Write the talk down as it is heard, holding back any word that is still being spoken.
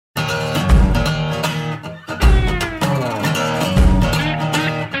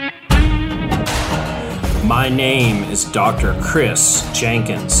My name is Dr. Chris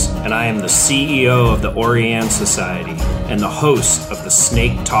Jenkins, and I am the CEO of the Orianne Society and the host of the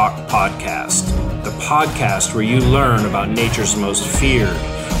Snake Talk podcast, the podcast where you learn about nature's most feared,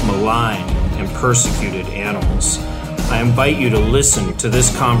 maligned, and persecuted animals. I invite you to listen to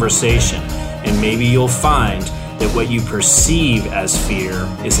this conversation, and maybe you'll find that what you perceive as fear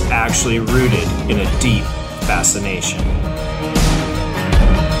is actually rooted in a deep fascination.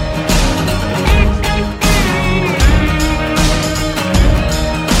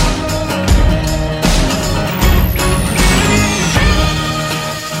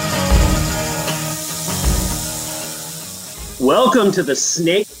 Welcome to the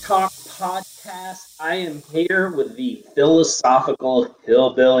Snake Talk podcast. I am here with the philosophical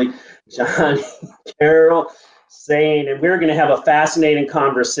hillbilly, Johnny Carroll Sain, and we're going to have a fascinating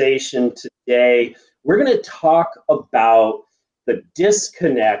conversation today. We're going to talk about the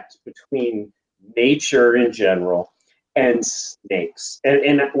disconnect between nature in general and snakes.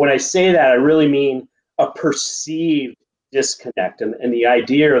 And when I say that, I really mean a perceived disconnect. And the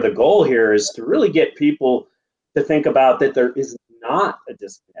idea or the goal here is to really get people to think about that there is not a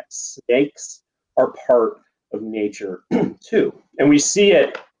disconnect. Snakes are part of nature too. And we see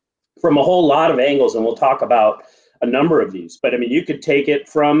it from a whole lot of angles, and we'll talk about a number of these. But I mean, you could take it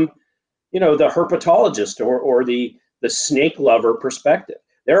from, the herpetologist or the snake lover perspective.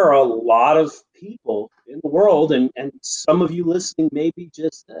 There are a lot of people in the world, and some of you listening may be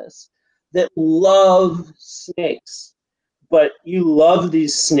just this, that love snakes, but you love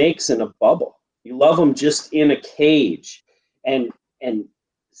these snakes in a bubble. You love them just in a cage, and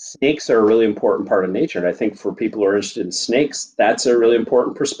snakes are a really important part of nature. And I think for people who are interested in snakes, that's a really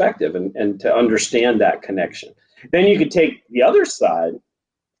important perspective, and to understand that connection. Then you could take the other side,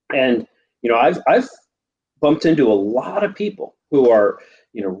 and I've bumped into a lot of people who are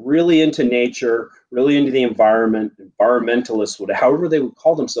really into nature, really into the environment, environmentalists, however they would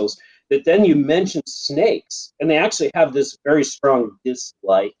call themselves. That then you mention snakes, and they actually have this very strong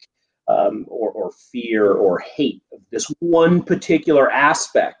dislike. Or fear or hate of this one particular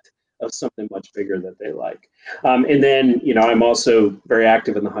aspect of something much bigger that they like. And then, I'm also very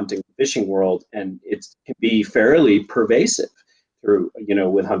active in the hunting and fishing world, and it can be fairly pervasive through,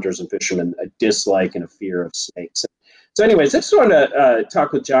 with hunters and fishermen, a dislike and a fear of snakes. So anyways, I just wanted to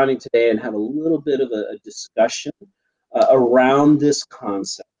talk with Johnny today and have a little bit of a discussion around this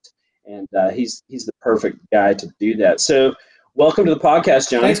concept. And he's the perfect guy to do that. So welcome to the podcast,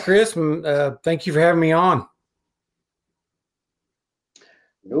 Johnny. Thanks, Chris. Thank you for having me on.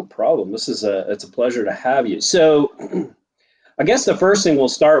 No problem. It's a pleasure to have you. So I guess the first thing we'll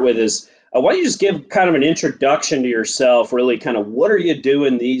start with is, why don't you just give kind of an introduction to yourself, really kind of what are you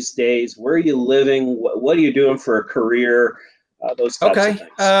doing these days? Where are you living? What are you doing for a career? Those types of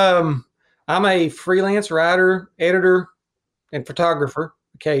things. I'm a freelance writer, editor, and photographer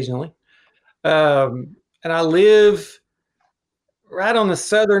occasionally. And I live right on the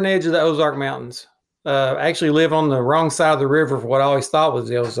southern edge of the Ozark Mountains. I actually live on the wrong side of the river for what I always thought was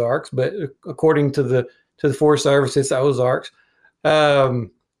the Ozarks, but according to the Forest Service, it's the Ozarks.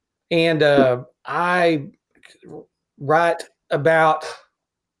 And I write about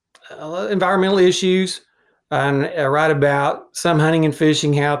environmental issues, and I write about some hunting and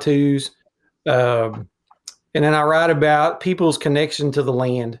fishing how-tos, and then I write about people's connection to the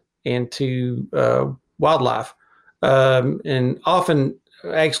land and to wildlife. And often,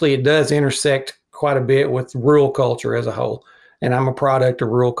 actually, it does intersect quite a bit with rural culture as a whole. And I'm a product of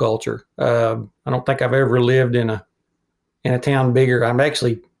rural culture. I don't think I've ever lived in a town bigger. I guess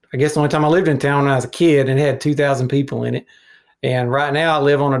the only time I lived in town when I was a kid, and it had 2,000 people in it. And right now, I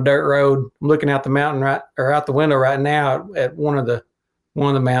live on a dirt road. I'm looking out the mountain out the window right now at one of the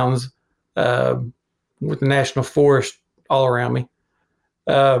mountains with the national forest all around me.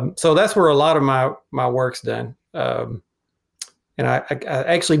 So that's where a lot of my work's done. And I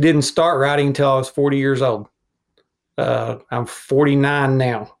actually didn't start writing until I was 40 years old. I'm 49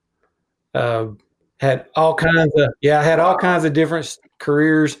 now. Had all kinds of different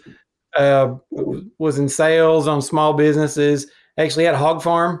careers. Was in sales on small businesses. Actually had a hog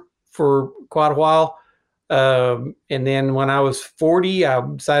farm for quite a while. And then when I was 40, I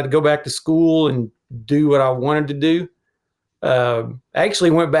decided to go back to school and do what I wanted to do. I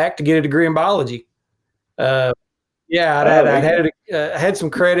actually went back to get a degree in biology. I had some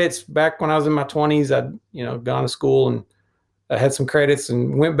credits back when I was in my 20s. I'd gone to school and I had some credits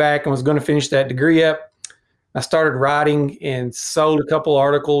and went back and was going to finish that degree up. I started writing and sold a couple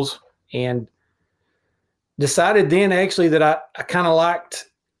articles and decided then actually that I kind of liked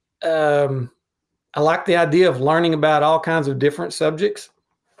the idea of learning about all kinds of different subjects.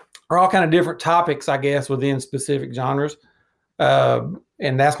 are all kind of different topics, I guess, within specific genres. And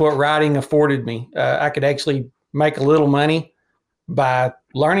that's what writing afforded me. I could actually make a little money by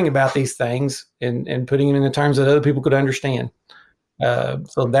learning about these things and putting them in the terms that other people could understand.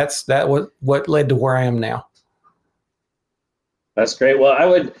 So that's what led to where I am now. That's great.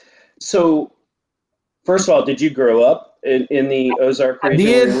 Well, so first of all, did you grow up in the Ozark I region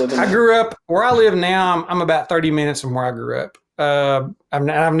where you're did. living I now? grew up where I live now. I'm about 30 minutes from where I grew up.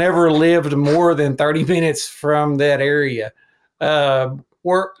 I've never lived more than 30 minutes from that area.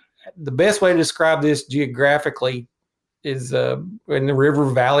 Where the best way to describe this geographically is in the River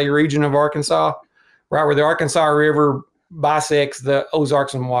Valley region of Arkansas, right where the Arkansas River bisects the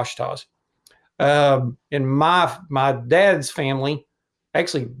Ozarks and Ouachitas. And my dad's family,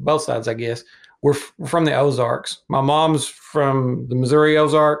 actually both sides, I guess, were from the Ozarks. My mom's from the Missouri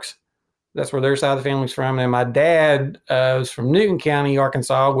Ozarks. That's where their side of the family's from. And my dad is from Newton County,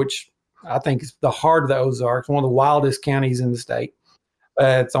 Arkansas, which I think is the heart of the Ozarks, one of the wildest counties in the state.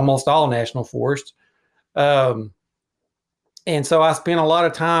 It's almost all national forest. Um, and so I spent a lot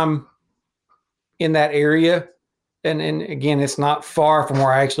of time in that area. And again, it's not far from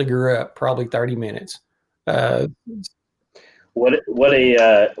where I actually grew up, probably 30 minutes. Uh, What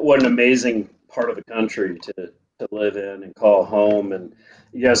an amazing part of the country to live in and call home. And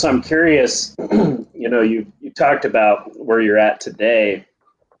so I'm curious. You talked about where you're at today.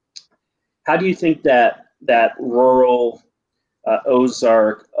 How do you think that rural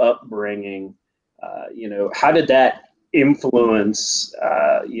Ozark upbringing, how did that influence,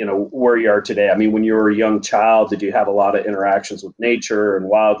 where you are today? I mean, when you were a young child, did you have a lot of interactions with nature and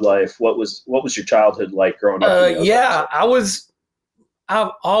wildlife? What was your childhood like growing up in the yeah, Ozarks?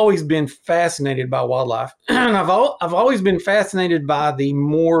 I've always been fascinated by wildlife, and I've always been fascinated by the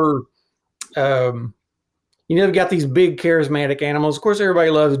more, um, you've got these big charismatic animals. Of course, everybody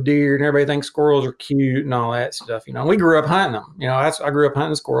loves deer, and everybody thinks squirrels are cute and all that stuff. We grew up hunting them. I grew up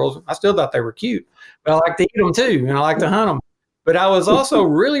hunting squirrels. I still thought they were cute, but I like to eat them too, and I like to hunt them. But I was also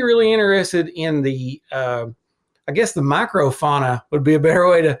really, really interested in the, I guess the microfauna would be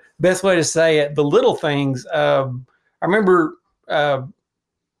best way to say it. The little things. I remember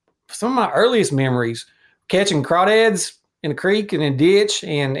some of my earliest memories catching crawdads in a creek and a ditch,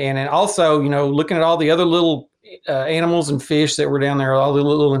 and also looking at all the other little animals and fish that were down there, all the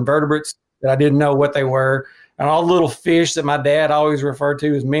little invertebrates that I didn't know what they were, and all the little fish that my dad always referred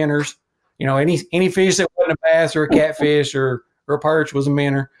to as minnows. Any fish that wasn't a bass or a catfish or a perch was a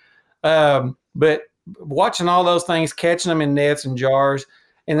minnow. But watching all those things, catching them in nets and jars,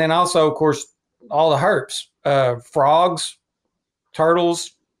 and then also, of course, all the herps, frogs,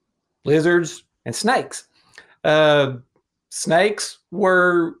 turtles, lizards, and snakes. Uh, Snakes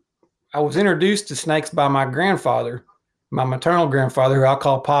I was introduced to snakes by my grandfather, my maternal grandfather, who I'll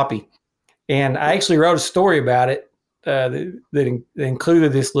call Poppy. And I actually wrote a story about it that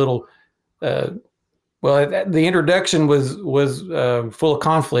included this little, the introduction was full of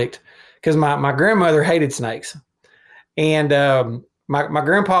conflict because my grandmother hated snakes. And my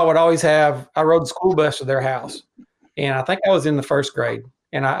grandpa would always I rode the school bus to their house. And I think I was in the first grade.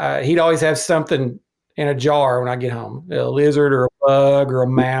 And he'd always have something in a jar when I get home, a lizard or a bug or a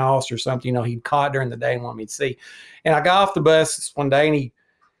mouse or something, he'd caught during the day and wanted me to see. And I got off the bus one day and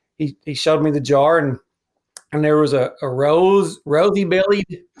he showed me the jar and there was a rosy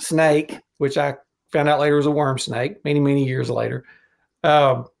bellied snake, which I found out later was a worm snake many, many years later,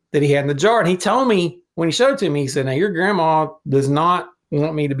 that he had in the jar. And he told me when he showed it to me, he said, "Now your grandma does not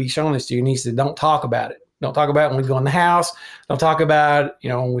want me to be showing this to you." And he said, "Don't talk about it. Don't talk about it when we go in the house. Don't talk about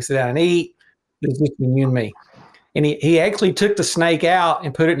it, when we sit down and eat. It's just between you and me." And he actually took the snake out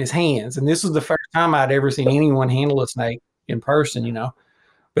and put it in his hands. And this was the first time I'd ever seen anyone handle a snake in person,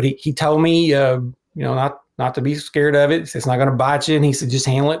 But he told me, not to be scared of it. It's not going to bite you. And he said, just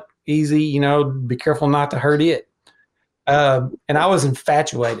handle it easy, be careful not to hurt it. And I was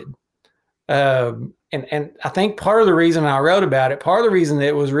infatuated. And I think part of the reason I wrote about it, part of the reason that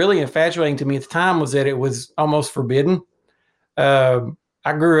it was really infatuating to me at the time was that it was almost forbidden. I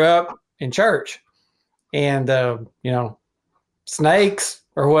grew up in church, and snakes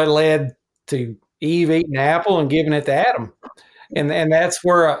are what led to Eve eating an apple and giving it to Adam, and that's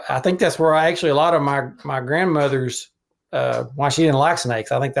where actually a lot of my grandmother's why she didn't like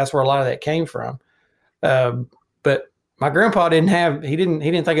snakes. I think that's where a lot of that came from. But my grandpa didn't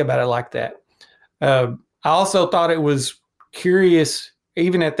think about it like that. I also thought it was curious,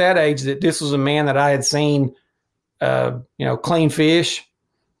 even at that age, that this was a man that I had seen, clean fish,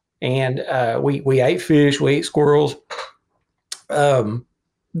 and we ate fish, we ate squirrels.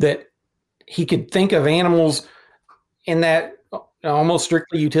 That he could think of animals in that almost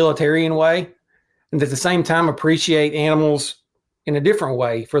strictly utilitarian way, and at the same time appreciate animals in a different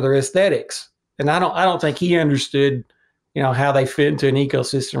way for their aesthetics. And I don't think he understood, how they fit into an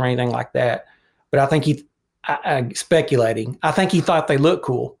ecosystem or anything like that. But I think speculating, I think he thought they looked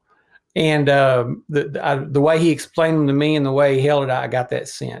cool. And the way he explained them to me and the way he held it, I got that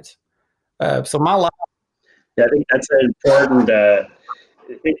sense. So my life. Yeah, I think that's an important.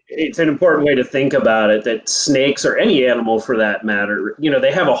 It's an important way to think about it. That snakes, or any animal for that matter,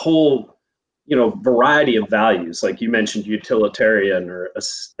 they have a whole, variety of values. Like you mentioned, utilitarian or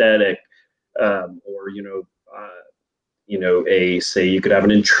aesthetic, or a say you could have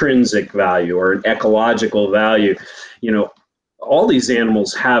an intrinsic value or an ecological value. All these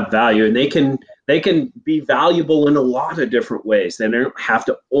animals have value, and they can be valuable in a lot of different ways. They don't have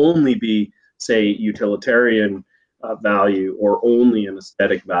to only be, say, utilitarian value or only an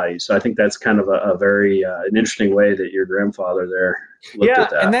aesthetic value. So I think that's kind of a very an interesting way that your grandfather there looked at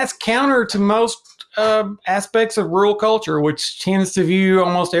that. And that's counter to most aspects of rural culture, which tends to view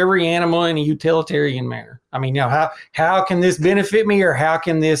almost every animal in a utilitarian manner. I mean, how can this benefit me, or how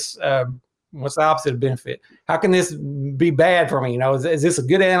can this what's the opposite of benefit? How can this be bad for me? Is this a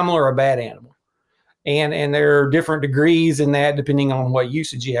good animal or a bad animal? And there are different degrees in that depending on what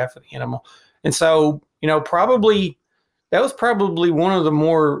usage you have for the animal. And so, probably that was probably one of the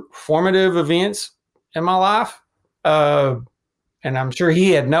more formative events in my life. And I'm sure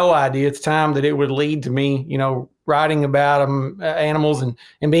he had no idea at the time that it would lead to me, writing about animals and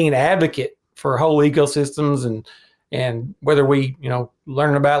being an advocate for whole ecosystems, and whether we,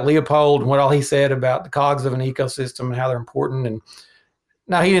 learn about Leopold and what all he said about the cogs of an ecosystem and how they're important. And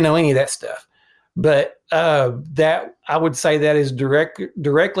no, he didn't know any of that stuff. But that, I would say, that is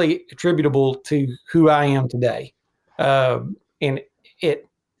directly attributable to who I am today. And it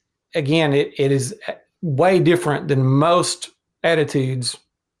is way different than most attitudes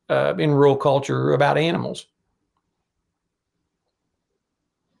in rural culture about animals.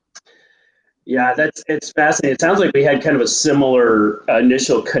 Yeah, it's fascinating. It sounds like we had kind of a similar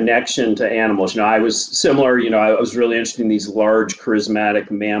initial connection to animals. I was similar. I was really interested in these large,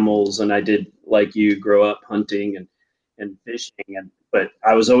 charismatic mammals, and I did, like you, grow up hunting and fishing. But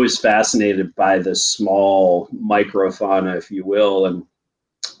I was always fascinated by the small microfauna, if you will. And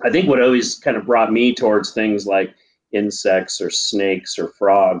I think what always kind of brought me towards things like insects or snakes or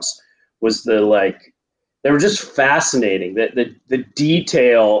frogs was they were just fascinating. The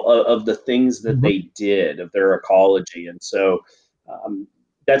detail of the things that they did, of their ecology. And so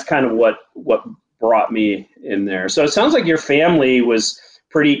that's kind of what brought me in there. So it sounds like your family was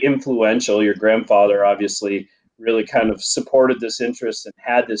pretty influential. Your grandfather obviously really kind of supported this interest and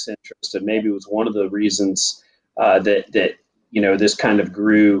had this interest, and maybe it was one of the reasons that this kind of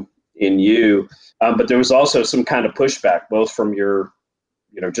grew in you. But there was also some kind of pushback, both from your,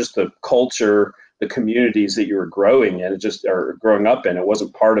 just the culture, the communities that you were growing in, growing up in. It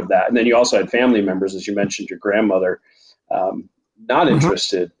wasn't part of that. And then you also had family members, as you mentioned, your grandmother, not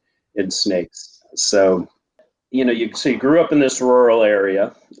interested in snakes. So, you grew up in this rural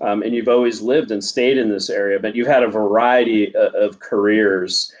area, and you've always lived and stayed in this area, but you've had a variety of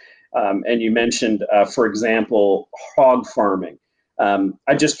careers. And you mentioned, for example, hog farming. I'm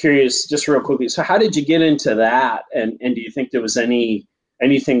just curious, just real quickly, so how did you get into that? And do you think there was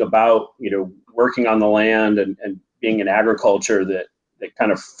anything about, working on the land and being in agriculture that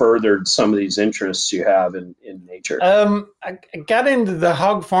kind of furthered some of these interests you have in nature? I got into the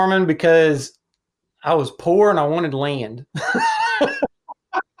hog farming because I was poor and I wanted land.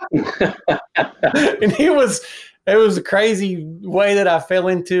 And it was a crazy way that I fell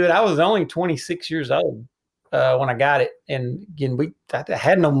into it. I was only 26 years old when I got it. And again, I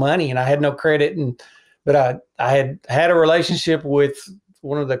had no money and I had no credit. But I had a relationship with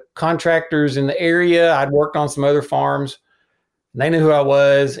one of the contractors in the area. I'd worked on some other farms, and they knew who I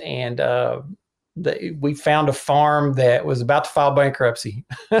was. And we found a farm that was about to file bankruptcy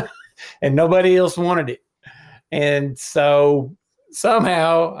and nobody else wanted it. And so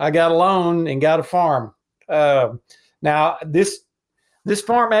somehow I got a loan and got a farm. Now this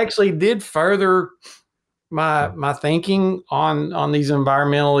farm actually did further my thinking on these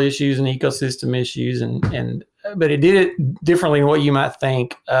environmental issues and ecosystem issues, but it did it differently than what you might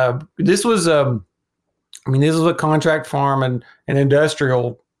think. This was a contract farm and an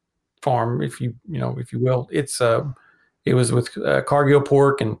industrial farm, if you will. It was with Cargill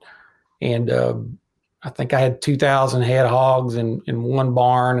Pork, and I think I had 2,000 head of hogs in one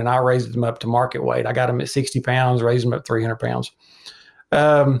barn, and I raised them up to market weight. I got them at 60 pounds, raised them up 300 pounds.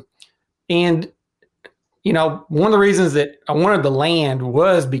 And one of the reasons that I wanted the land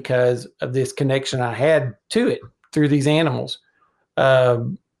was because of this connection I had to it through these animals. Uh,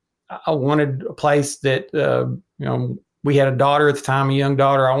 I wanted a place that, we had a daughter at the time, a young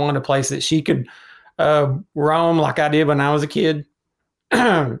daughter. I wanted a place that she could roam like I did when I was a kid,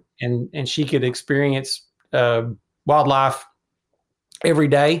 and she could experience wildlife every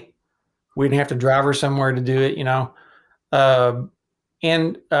day. We didn't have to drive her somewhere to do it, Uh,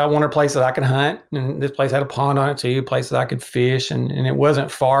 and I wanted a place that I could hunt, and this place had a pond on it too, a place that I could fish, and it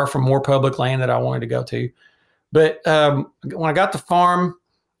wasn't far from more public land that I wanted to go to. But when I got the farm,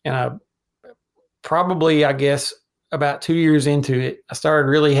 and probably, I guess, about 2 years into it, I started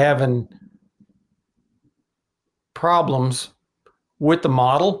really having problems with the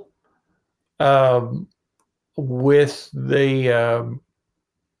model, with the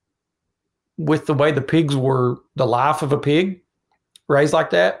way the pigs were, the life of a pig raised like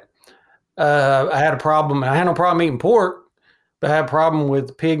that. I had a problem. I had no problem eating pork, but I had a problem with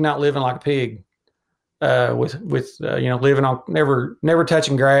the pig not living like a pig. With living on, never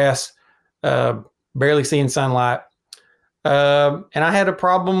touching grass, barely seeing sunlight. And I had a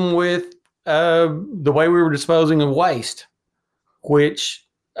problem with the way we were disposing of waste, which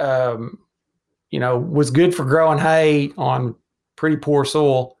was good for growing hay on pretty poor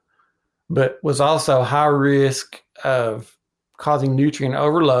soil, but was also high risk of causing nutrient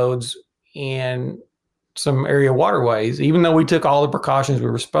overloads in some area waterways. Even though we took all the precautions we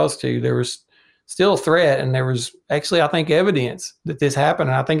were supposed to, there was still a threat, and there was actually, I think, evidence that this happened.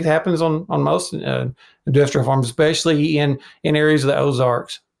 And I think it happens on most industrial farms, especially in areas of the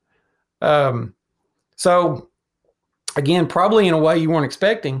Ozarks. So again, probably in a way you weren't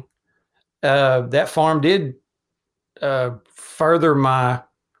expecting, that farm did further my,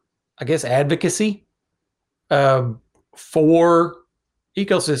 I guess, advocacy for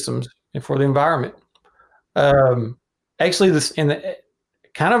ecosystems and for the environment. Actually,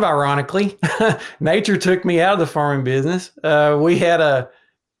 kind of ironically, nature took me out of the farming business. We had a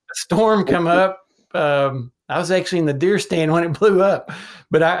storm come up. I was actually in the deer stand when it blew up,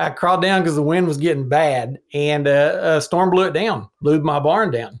 but I crawled down because the wind was getting bad, and a storm blew it down, blew my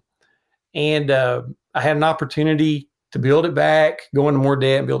barn down. And I had an opportunity to build it back, go into more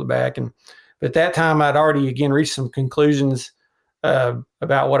debt and build it back. But at that time, I'd already, again, reached some conclusions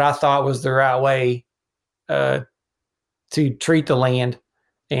about what I thought was the right way to treat the land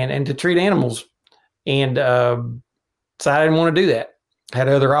and to treat animals. And so I didn't want to do that. I had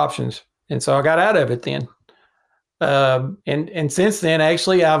other options. And so I got out of it then. And since then,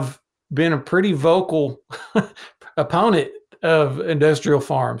 actually, I've been a pretty vocal opponent of industrial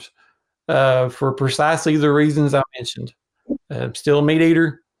farms for precisely the reasons I mentioned. I'm still a meat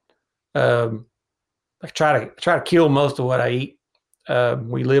eater. I try to kill most of what I eat.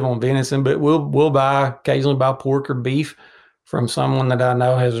 We live on venison, but we'll occasionally buy pork or beef from someone that I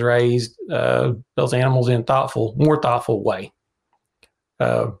know has raised those animals in a more thoughtful way.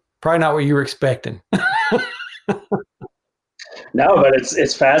 Probably not what you were expecting. No, but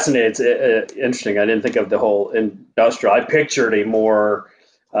it's fascinating. It's interesting. I didn't think of the whole industrial. I pictured a more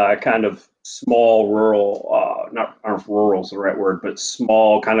kind of small rural, not rural is the right word, but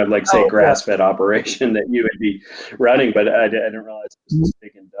small kind of like, say, grass-fed operation that you would be running. But I didn't realize it was this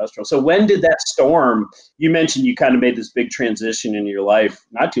big industrial. So when did that storm? You mentioned you kind of made this big transition in your life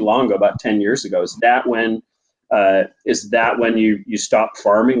not too long ago, about 10 years ago. Is that when you stopped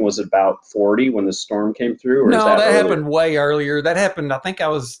farming? Was it about 40 when the storm came through? Or no, that happened way earlier. That happened, I think I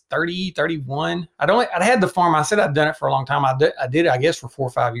was 30, 31. I had the farm. I said I'd done it for a long time. I did, I guess, for 4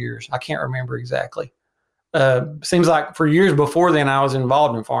 or 5 years. I can't remember exactly. Seems like for years before then, I was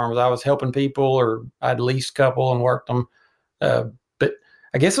involved in farms. I was helping people, or I'd leased a couple and worked them. But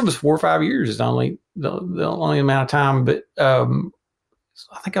I guess it was 4 or 5 years is the only amount of time. But I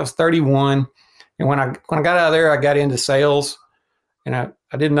think I was 31. And when I got out of there, I got into sales, and I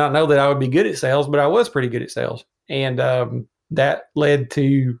did not know that I would be good at sales, but I was pretty good at sales. And that led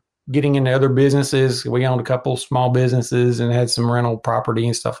to getting into other businesses. We owned a couple small businesses and had some rental property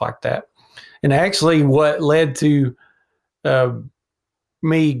and stuff like that. And actually what led to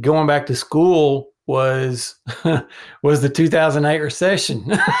me going back to school was the 2008 recession.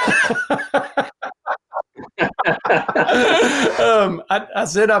 I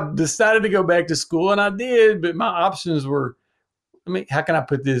said I decided to go back to school, and I did, but my options were, how can I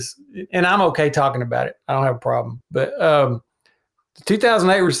put this? And I'm okay talking about it. I don't have a problem. But the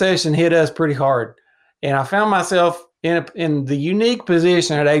 2008 recession hit us pretty hard, and I found myself in the unique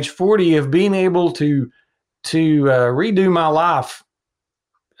position at age 40 of being able to redo my life,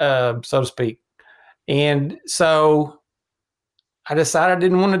 so to speak. And so I decided I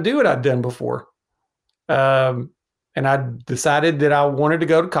didn't want to do what I'd done before. And I decided that I wanted to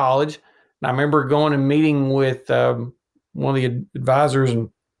go to college. And I remember going and meeting with one of the advisors, and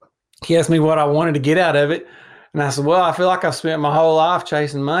he asked me what I wanted to get out of it. And I said, well, I feel like I've spent my whole life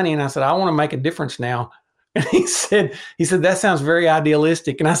chasing money. And I said, I want to make a difference now. And he said, that sounds very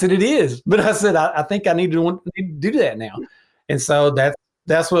idealistic. And I said, it is. But I said, I think I need to do that now. And so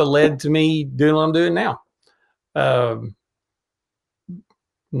that's what led to me doing what I'm doing now.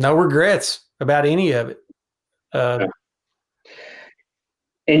 No regrets about any of it.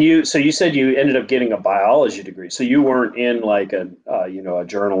 And you said you ended up getting a biology degree. So you weren't in like a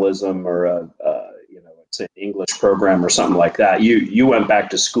journalism or it's an English program or something like that. You went back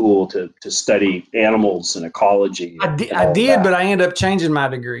to school to study animals and ecology. I did, but I ended up changing my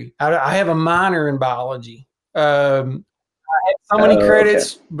degree. I have a minor in biology. I had so many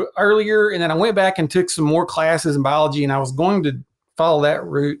credits earlier, and then I went back and took some more classes in biology, and I was going to follow that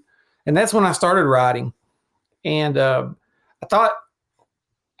route. And that's when I started writing. And I thought,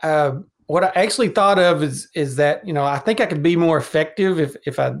 what I actually thought of is that, I think I could be more effective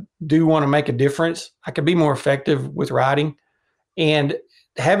if I do want to make a difference. I could be more effective with writing, and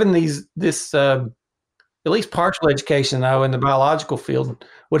having this at least partial education though in the biological field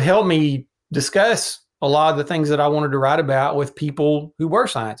would help me discuss a lot of the things that I wanted to write about with people who were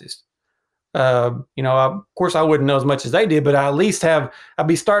scientists. Of course I wouldn't know as much as they did, but I at least I'd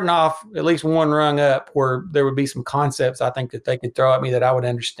be starting off at least one rung up where there would be some concepts I think that they could throw at me that I would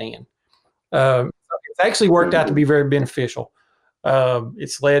understand. It's actually worked out to be very beneficial.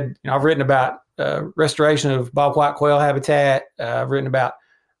 It's led, I've written about restoration of bobwhite quail habitat. I've written about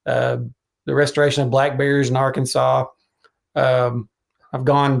the restoration of black bears in Arkansas. I've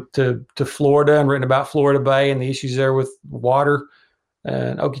gone to Florida and written about Florida Bay and the issues there with water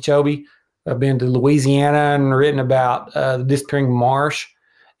and Okeechobee. I've been to Louisiana and written about the disappearing marsh.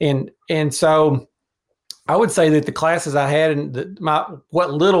 And so I would say that the classes I had and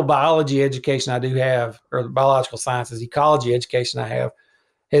what little biology education I do have, or biological sciences, ecology education I have,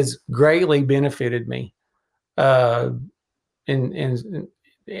 has greatly benefited me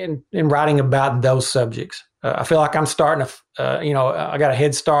in writing about those subjects. I feel like I'm starting to, I got a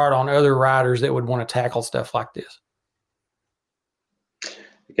head start on other writers that would want to tackle stuff like this.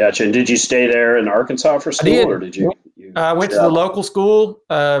 Gotcha. And did you stay there in Arkansas for school, or did you? I went to the local school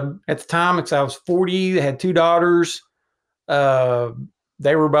at the time. I was 40. I had two daughters.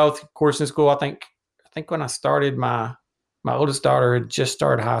 They were both, of course, in school. I think when I started, my oldest daughter had just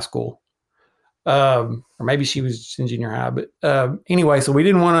started high school, or maybe she was in junior high. But anyway, so we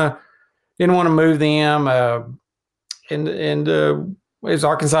didn't want to move them. And it was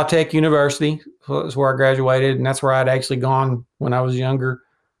Arkansas Tech University. So that's where I graduated, and that's where I'd actually gone when I was younger.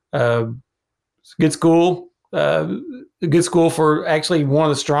 It's a good school. A good school for actually one of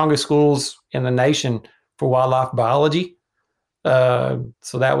the strongest schools in the nation for wildlife biology. So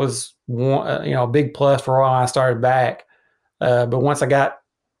that was one, a big plus for why I started back. But once I got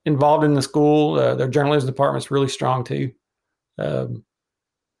involved in the school, their journalism department's really strong too. Yeah,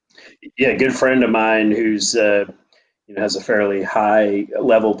 a good friend of mine who's has a fairly high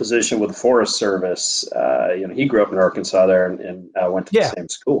level position with the Forest Service. He grew up in Arkansas there and went to the same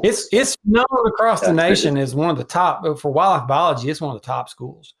school. It's known across the nation as one of the top for wildlife biology. It's one of the top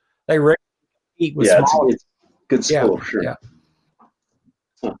schools. They compete with small. It's good school, sure. Yeah.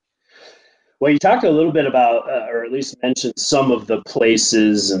 Huh. Well, you talked a little bit about, or at least mentioned some of the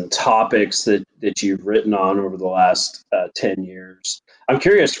places and topics that you've written on over the last 10 years. I'm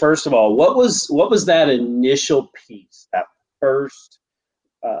curious, first of all, what was that initial piece, that first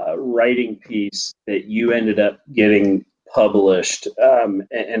writing piece that you ended up getting published,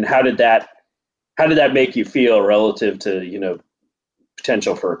 and how did that make you feel relative to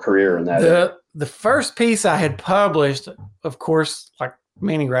potential for a career in that? The first piece I had published, of course, like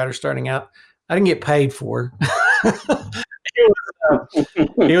many writers starting out, I didn't get paid for.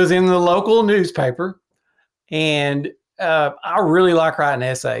 It was in the local newspaper, and I really like writing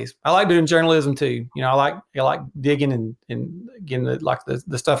essays. I like doing journalism too. I like digging and again,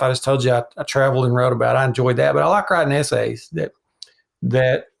 the stuff I just told you I traveled and wrote about. I enjoyed that, but I like writing essays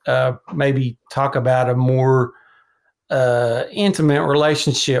that maybe talk about a more intimate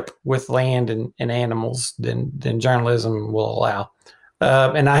relationship with land and animals than journalism will allow.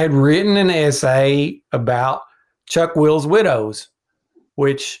 And I had written an essay about Chuck Will's widows,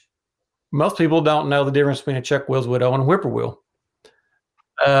 which most people don't know the difference between a Chuck Will's widow and a whippoorwill.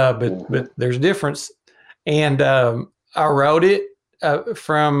 But there's a difference. And I wrote it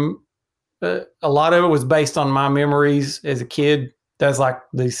from a lot of it was based on my memories as a kid. That's like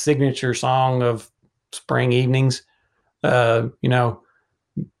the signature song of spring evenings. Got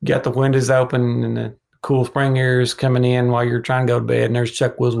the windows open and the cool spring air is coming in while you're trying to go to bed, and there's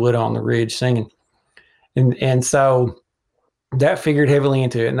Chuck Will's widow on the ridge singing. And so that figured heavily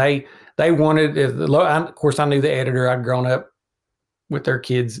into it. And they wanted, of course, I knew the editor. I'd grown up with their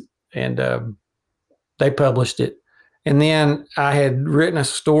kids, and they published it. And then I had written a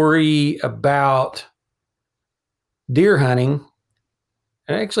story about deer hunting.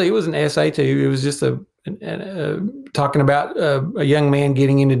 And actually, it was an essay too. It was just talking about a young man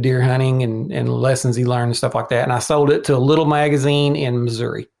getting into deer hunting and lessons he learned and stuff like that. And I sold it to a little magazine in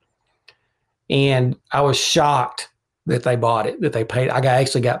Missouri. And I was shocked that they bought it, that they paid. I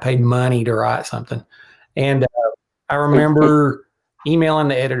actually got paid money to write something. And I remember emailing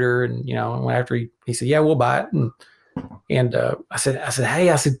the editor, and after he said, "Yeah, we'll buy it." And I said, "Hey,"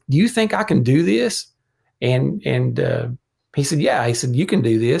 I said, "Do you think I can do this?" And he said, "Yeah." He said, "You can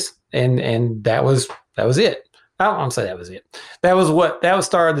do this." And that was it. I don't want to say that was it. That was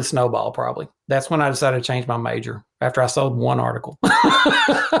started the snowball. Probably that's when I decided to change my major after I sold one article.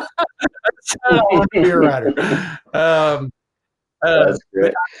 I want to be a writer. That's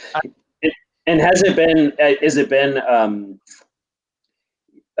great. And has it been? Is it been?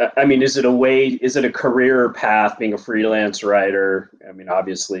 I mean, is it a career path being a freelance writer? I mean,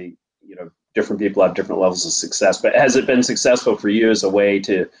 obviously, different people have different levels of success, but has it been successful for you as a way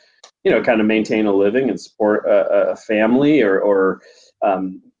to, kind of maintain a living and support a family, or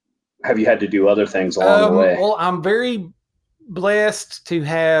have you had to do other things along the way? Well, I'm very blessed to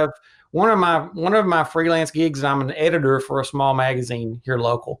have one of my freelance gigs. I'm an editor for a small magazine here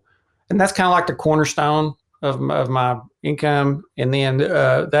local, and that's kind of like the cornerstone of my income. And then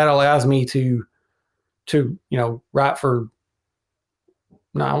that allows me to write for,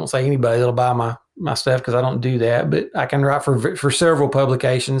 no, I won't say anybody that'll buy my stuff, because I don't do that, but I can write for several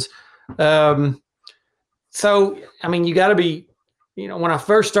publications. So, I mean, you got to be, when I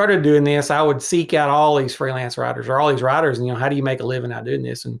first started doing this, I would seek out all these freelance writers or all these writers, and, how do you make a living out doing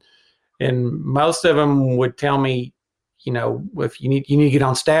this? And most of them would tell me, if you need to get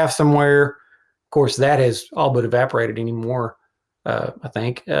on staff somewhere. Of course, that has all but evaporated anymore, I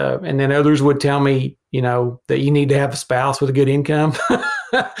think. And then others would tell me, that you need to have a spouse with a good income.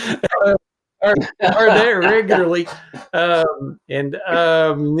 Are there regularly. And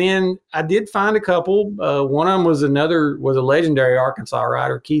then I did find a couple. One of them was a legendary Arkansas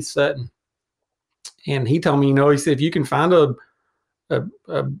writer, Keith Sutton. And he told me, he said, if you can find a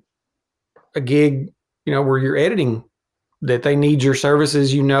gig, where you're editing, that they need your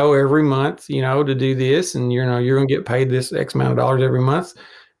services, every month, to do this, and you're going to get paid this X amount of dollars every month.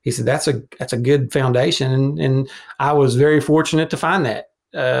 He said, that's a good foundation. And I was very fortunate to find that.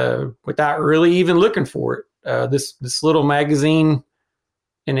 Without really even looking for it. This little magazine,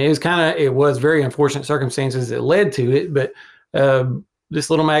 and it was very unfortunate circumstances that led to it, but this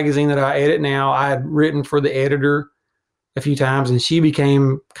little magazine that I edit now, I had written for the editor a few times, and she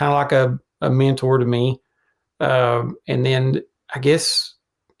became kind of like a mentor to me. And then I guess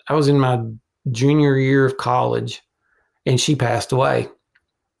I was in my junior year of college, and she passed away.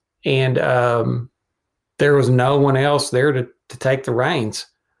 And there was no one else there to take the reins.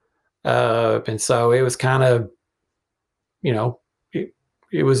 And so it was kind of,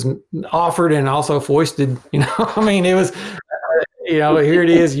 it was offered and also foisted, I mean, it was, here it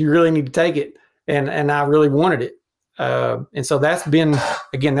is, you really need to take it. And I really wanted it. And so that's been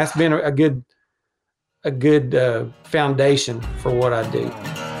a good foundation for what I do.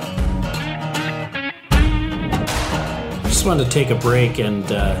 I just wanted to take a break and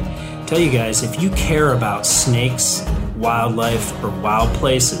tell you guys, if you care about snakes, wildlife, or wild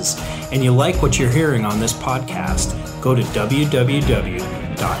places, and you like what you're hearing on this podcast, go to www.orian.org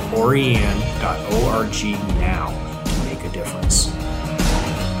now to make a difference.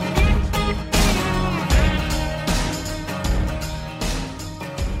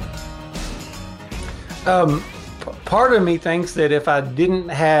 Part of me thinks that if I didn't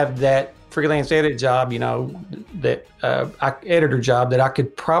have that freelance edit job, editor job, that I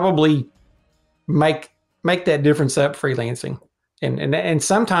could probably make that difference up freelancing. And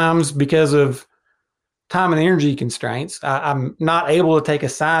sometimes because of time and energy constraints, I'm not able to take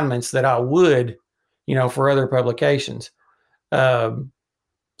assignments that I would, for other publications. So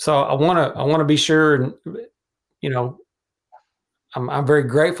I want to be sure, and, I'm very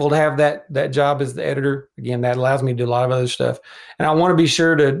grateful to have that job as the editor. Again, that allows me to do a lot of other stuff. And I want to be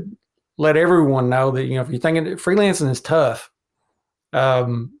sure to let everyone know that, if you're thinking freelancing is tough,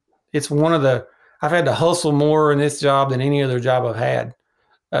 it's I've had to hustle more in this job than any other job I've had.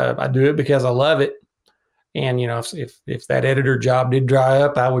 I do it because I love it. And, if that editor job did dry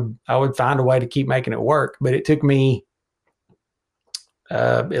up, I would find a way to keep making it work. But it took me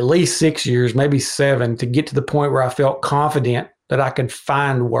at least 6 years, maybe 7, to get to the point where I felt confident that I could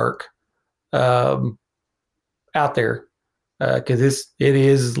find work out there. because it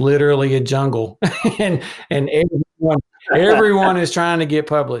is literally a jungle, and everyone is trying to get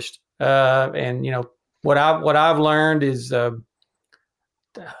published. And what I've learned is I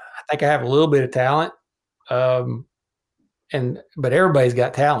think I have a little bit of talent, but everybody's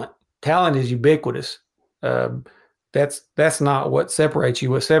got talent. Talent is ubiquitous. That's not what separates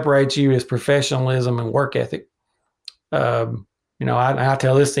you. What separates you is professionalism and work ethic. I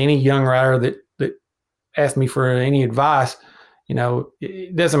tell this to any young writer that asks me for any advice.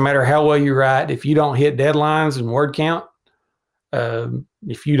 It doesn't matter how well you write. If you don't hit deadlines and word count,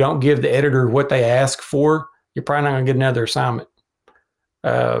 if you don't give the editor what they ask for, you're probably not going to get another assignment.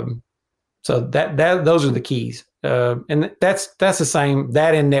 So those are the keys. And that's the same,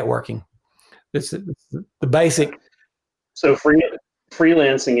 that in networking. It's the basic. So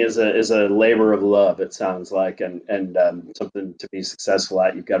freelancing is a labor of love, it sounds like, and something to be successful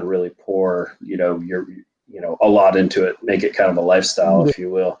at. You've got to really pour, a lot into it, make it kind of a lifestyle, if you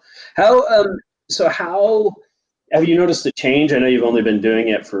will. How have you noticed a change? I know you've only been doing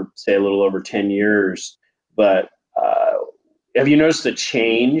it for, say, a little over 10 years, but have you noticed a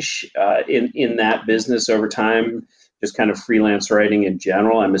change in that business over time, just kind of freelance writing in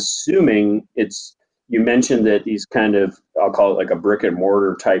general? I'm assuming you mentioned that these kind of, I'll call it like a brick and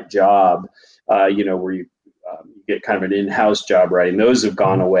mortar type job, where you get kind of an in-house job writing. Those have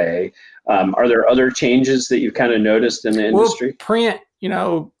gone away. Are there other changes that you've kind of noticed in the industry? Well, print,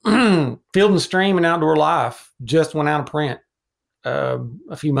 Field and Stream and Outdoor Life just went out of print a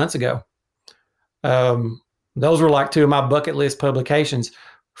few months ago. Those were like two of my bucket list publications.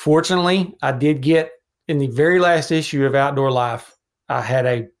 Fortunately, I did get, in the very last issue of Outdoor Life, I had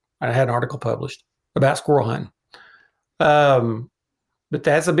an article published about squirrel hunting. But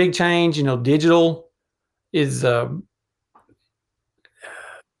that's a big change. Digital is,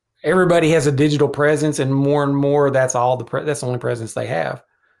 everybody has a digital presence, and more, that's the only presence they have.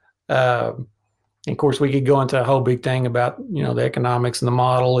 And of course, we could go into a whole big thing about, the economics and the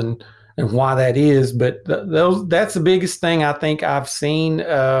model and why that is. But that's the biggest thing I think I've seen.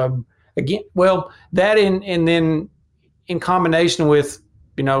 Again, well, that and then in combination with,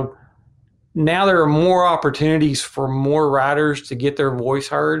 now there are more opportunities for more writers to get their voice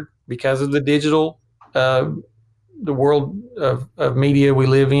heard because of the digital, the world of media we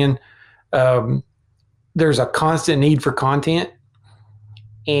live in. There's a constant need for content.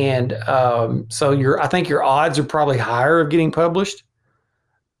 And so I think your odds are probably higher of getting published.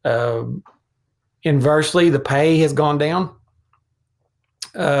 Inversely, the pay has gone down.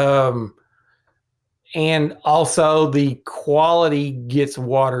 And also the quality gets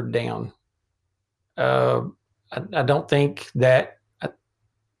watered down. I don't think that,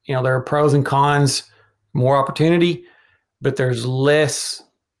 there are pros and cons, more opportunity, but there's less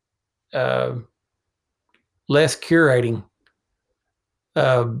curating.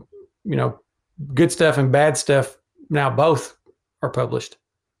 Good stuff and bad stuff now both are published.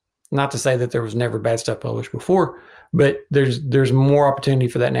 Not to say that there was never bad stuff published before, but there's more opportunity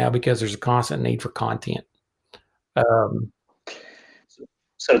for that now because there's a constant need for content.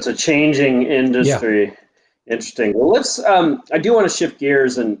 So it's a changing industry. Yeah. Interesting. Well, let's. I do want to shift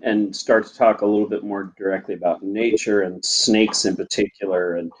gears and start to talk a little bit more directly about nature and snakes in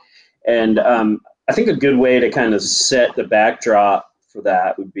particular, and I think a good way to kind of set the backdrop for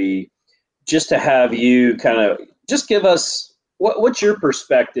that would be just to have you kind of just give us what's your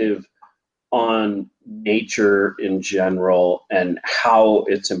perspective on nature in general and how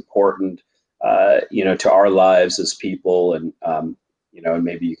it's important, to our lives as people, and and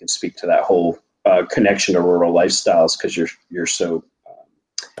maybe you can speak to that whole connection to rural lifestyles because you're so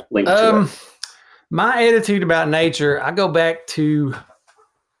linked to it. My attitude about nature, I go back to,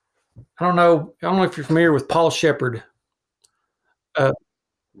 I don't know if you're familiar with Paul Shepard.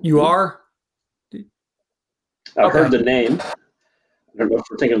 You are? I've heard the name. I don't know if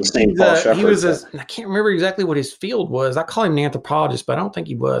we're thinking of the same Paul Shepard. I can't remember exactly what his field was. I call him an anthropologist, but I don't think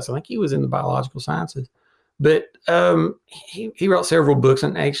he was. I think he was in the biological sciences. But he wrote several books,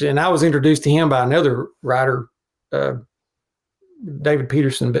 and I was introduced to him by another writer, David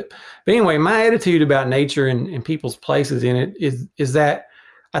Peterson. But anyway, my attitude about nature and people's places in it is that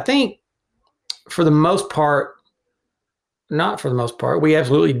I think for the most part, not for the most part, we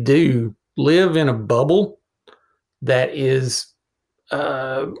absolutely do live in a bubble that is,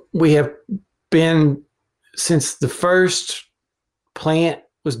 we have been, since the first plant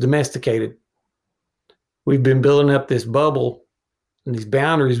was domesticated, we've been building up this bubble and these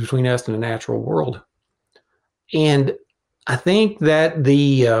boundaries between us and the natural world. And I think that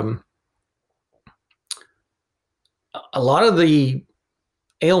a lot of the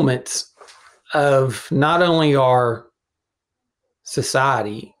ailments of not only our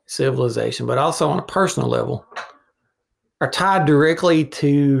society, civilization, but also on a personal level, are tied directly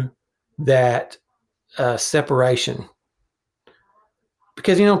to that separation.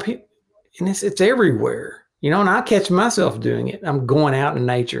 Because, and it's everywhere, and I catch myself doing it. I'm going out in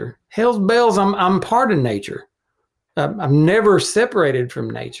nature. Hell's bells, I'm part of nature. I'm never separated from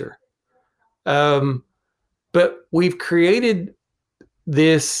nature. But we've created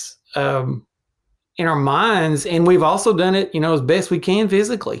this in our minds, and we've also done it, as best we can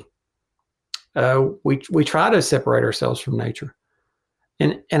physically. We try to separate ourselves from nature,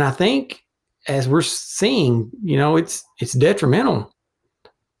 and I think as we're seeing, it's detrimental.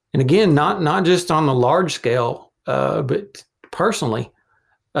 And again, not just on the large scale, but personally,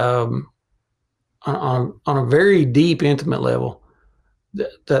 on a very deep, intimate level,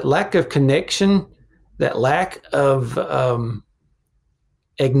 that lack of connection, that lack of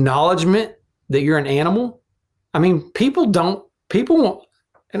acknowledgement that you're an animal. I mean, people won't,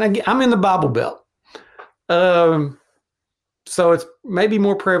 and I'm in the Bible Belt. So it's maybe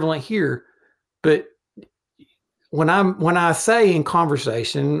more prevalent here, but when I say in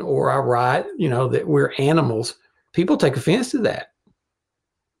conversation or I write, that we're animals, people take offense to that.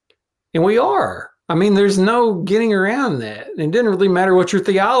 And we are. I mean, there's no getting around that. It doesn't really matter what your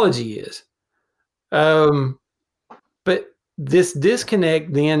theology is. But this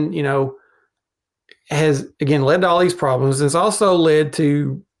disconnect then, has again led to all these problems. It's also led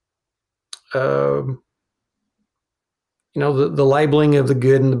to, the labeling of the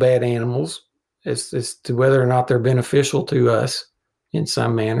good and the bad animals as to whether or not they're beneficial to us in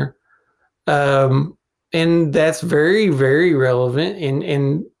some manner. And that's very, very relevant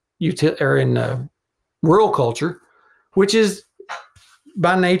in rural culture, which is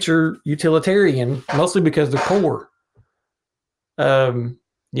by nature utilitarian, mostly because they're poor.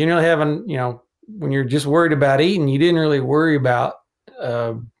 When you're just worried about eating, you didn't really worry about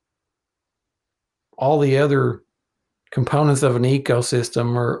all the other components of an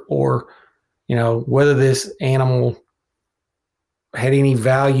ecosystem or whether this animal had any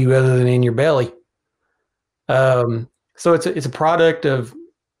value other than in your belly. So it's a product of,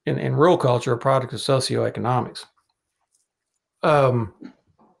 in rural culture, a product of socioeconomics. Go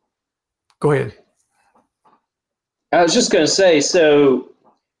ahead. I was just going to say, so,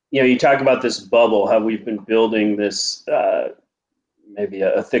 you talk about this bubble, how we've been building this maybe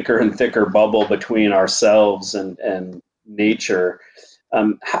a thicker and thicker bubble between ourselves and nature.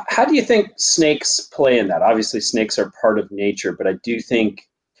 How do you think snakes play in that? Obviously, snakes are part of nature, but I do think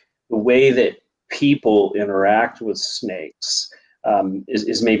the way that people interact with snakes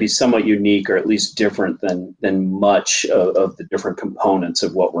is maybe somewhat unique, or at least different than much of the different components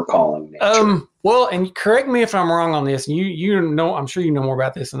of what we're calling nature. Well, and correct me if I'm wrong on this. You know, I'm sure you know more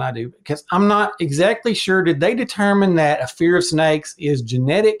about this than I do, because I'm not exactly sure. Did they determine that a fear of snakes is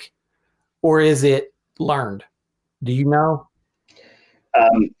genetic, or is it learned? Do you know?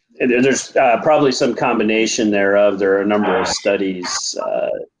 There's probably some combination thereof. There are a number of studies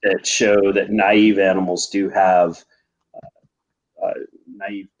that show that naive animals do have,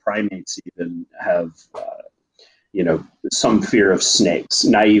 naive primates even have, some fear of snakes.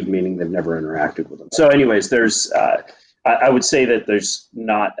 Naive meaning they've never interacted with them. So anyways, there's, I would say that there's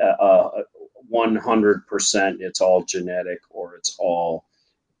not a 100% it's all genetic or it's all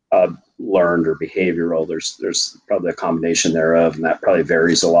learned or behavioral. There's probably a combination thereof, and that probably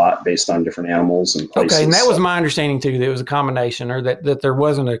varies a lot based on different animals and places. Okay, and that was my understanding too, that it was a combination, or that there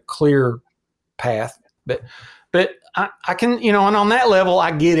wasn't a clear path. But I can, and on that level,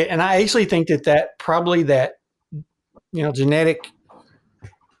 I get it. And I actually think that probably that, genetic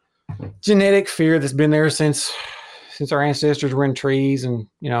fear that's been there since our ancestors were in trees, and,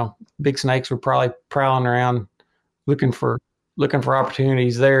 big snakes were probably prowling around looking for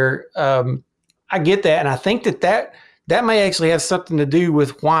opportunities there. I get that. And I think that may actually have something to do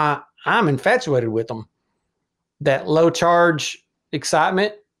with why I'm infatuated with them. That low charge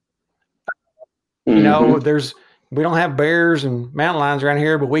excitement. Mm-hmm. We don't have bears and mountain lions around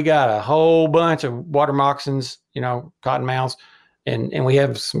here, but we got a whole bunch of water moccasins, cottonmouths, and we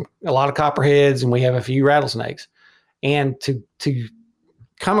have a lot of copperheads, and we have a few rattlesnakes. And to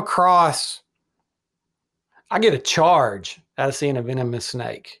come across, I get a charge out of seeing a venomous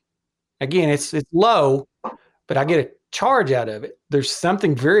snake. Again, it's low, but I get a charge out of it. There's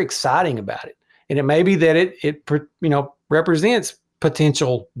something very exciting about it. And it may be that it represents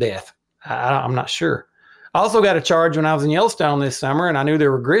potential death. I'm not sure. I also got a charge when I was in Yellowstone this summer, and I knew there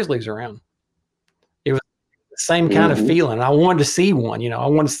were grizzlies around. It was the same kind of feeling. I wanted to see one. I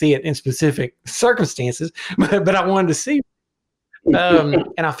wanted to see it in specific circumstances, but I wanted to see it.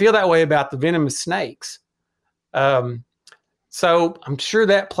 And I feel that way about the venomous snakes. So I'm sure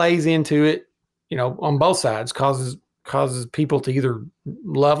that plays into it, on both sides, causes people to either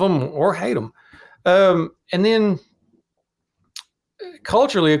love them or hate them. And then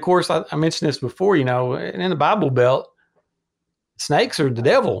culturally, of course, I mentioned this before, and in the Bible Belt, snakes are the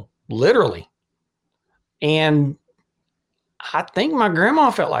devil, literally. And I think my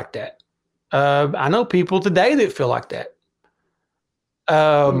grandma felt like that. I know people today that feel like that.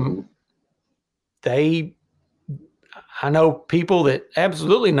 I know people that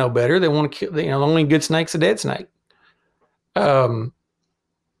absolutely know better. They want to kill, the only good snake's a dead snake. And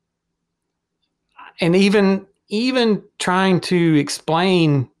even trying to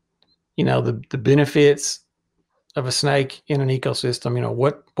explain, the benefits of a snake in an ecosystem,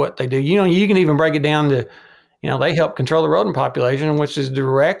 what they do, you can even break it down to, they help control the rodent population, which is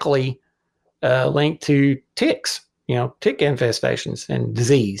directly linked to ticks, tick infestations and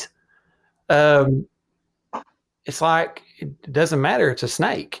disease. It's like, it doesn't matter. It's a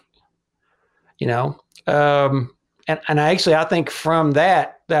snake, and I think from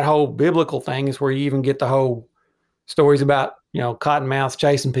that whole biblical thing is where you even get the whole stories about, cottonmouths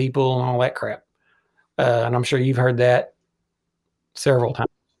chasing people and all that crap. And I'm sure you've heard that several times.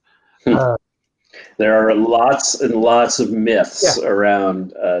 There are lots and lots of myths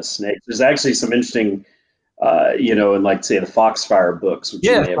around snakes. There's actually some interesting, in like say the Foxfire books, which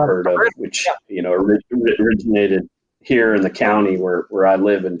you may have heard of, which originated here in the county where I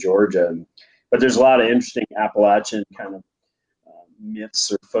live in Georgia. But there's a lot of interesting Appalachian kind of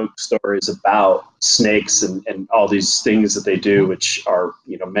myths or folk stories about snakes and all these things that they do, which are,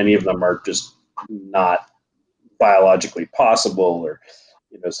 many of them are just not biologically possible, or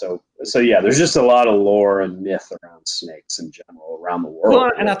so yeah, there's just a lot of lore and myth around snakes in general around the world.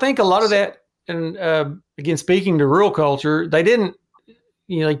 Well, and I think a lot of that, and again, speaking to rural culture, they didn't,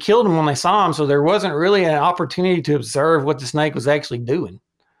 they killed them when they saw them, so there wasn't really an opportunity to observe what the snake was actually doing.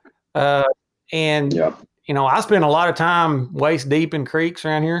 I spend a lot of time waist deep in creeks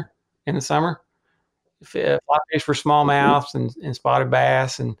around here in the summer. I fish for smallmouths and spotted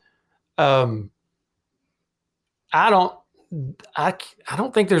bass, and I don't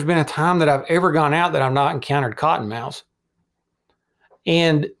think there's been a time that I've ever gone out that I've not encountered cottonmouths.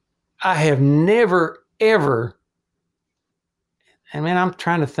 And I have never, ever, and man, I'm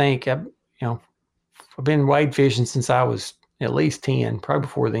trying to think, I've been wade fishing since I was at least 10, probably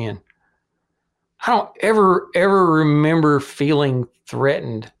before then. I don't ever remember feeling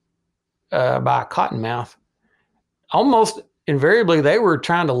threatened by a cottonmouth. Almost invariably, they were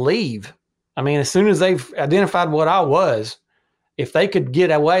trying to leave. I mean, as soon as they've identified what I was, if they could get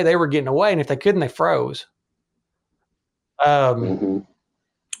away, they were getting away. And if they couldn't, they froze. I've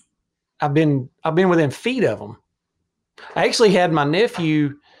been within feet of them. I actually had my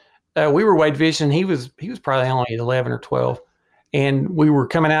nephew, we were wade fishing. He was probably only 11 or 12. And we were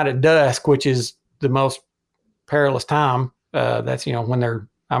coming out at dusk, which is the most perilous time. That's, when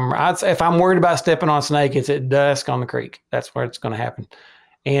if I'm worried about stepping on a snake, it's at dusk on the creek. That's where it's going to happen.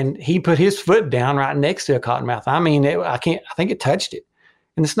 And he put his foot down right next to a cottonmouth. I mean, I think it touched it,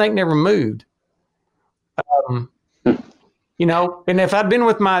 and the snake never moved. And if I'd been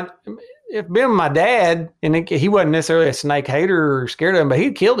with my dad, and he wasn't necessarily a snake hater or scared of him, but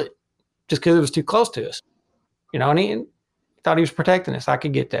he'd killed it just because it was too close to us, and he thought he was protecting us. I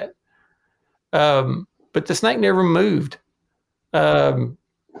could get that. But the snake never moved. I've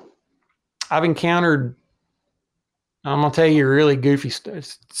encountered, I'm going to tell you a really goofy,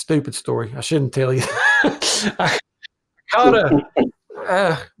 stupid story. I shouldn't tell you. I caught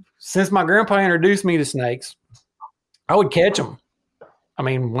since my grandpa introduced me to snakes, I would catch them. I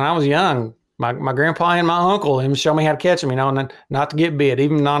mean, when I was young, my grandpa and my uncle, him show me how to catch them, and not to get bit,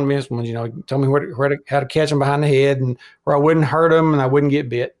 even non-venomous ones, told me how to catch them behind the head and where I wouldn't hurt them and I wouldn't get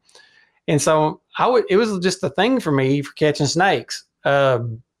bit. And so it was just a thing for me for catching snakes.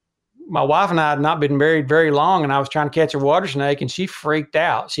 My wife and I had not been married very long, and I was trying to catch a water snake, and she freaked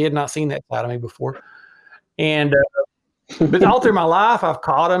out. She had not seen that side of me before. And but all through my life, I've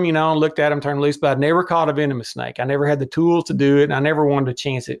caught them, and looked at them, turned loose, but I'd never caught a venomous snake. I never had the tools to do it, and I never wanted to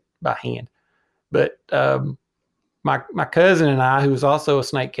chance it by hand. But my cousin and I, who was also a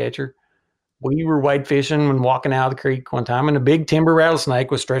snake catcher, we were wade fishing and walking out of the creek one time, and a big timber rattlesnake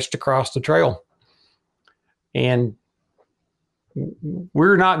was stretched across the trail. And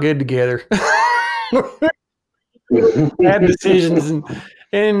we're not good together. Bad decisions.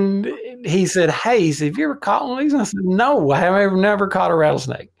 And he said, "Hey," he said, "have you ever caught one of these?" And I said, "No, I have never caught a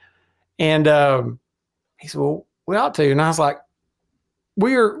rattlesnake." And he said, "Well, we ought to." And I was like,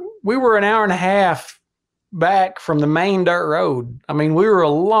 we were an hour and a half back from the main dirt road. I mean, we were a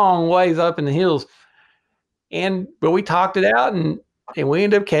long ways up in the hills. But we talked it out, and we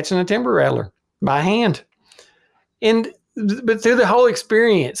ended up catching a timber rattler by hand. But through the whole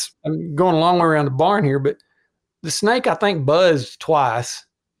experience, I'm going a long way around the barn here, but the snake, I think, buzzed twice.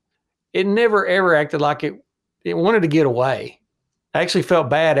 It never, ever acted like it wanted to get away. I actually felt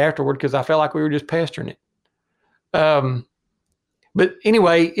bad afterward because I felt like we were just pestering it. But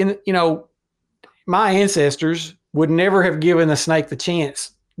anyway, my ancestors would never have given the snake the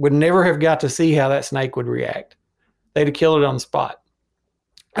chance, would never have got to see how that snake would react. They'd have killed it on the spot.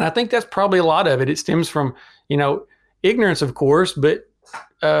 And I think that's probably a lot of it. It stems from, ignorance, of course, but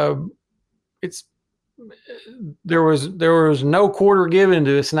there was no quarter given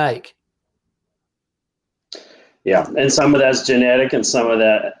to a snake. Yeah, and some of that's genetic, and some of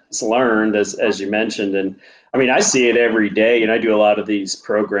that's learned, as you mentioned. And I mean, I see it every day, and I do a lot of these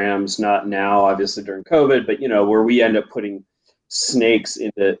programs, not now, obviously during COVID, but where we end up putting snakes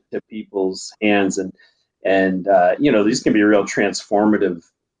into people's hands, and these can be real transformative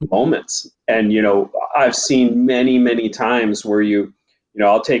moments. And I've seen many times where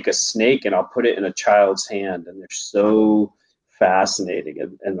I'll take a snake and I'll put it in a child's hand, and they're so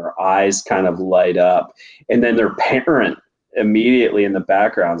fascinating, and their eyes kind of light up, and then their parent immediately in the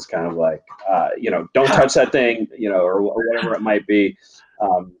background is kind of like, don't touch that thing, or whatever it might be.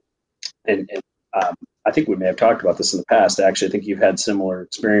 I think we may have talked about this in the past. Actually, I think you've had similar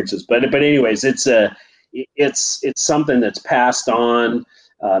experiences, but anyways, it's something that's passed on.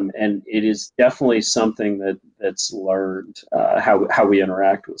 And it is definitely something that's learned, how we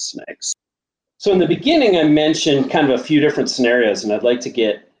interact with snakes. So in the beginning, I mentioned kind of a few different scenarios, and I'd like to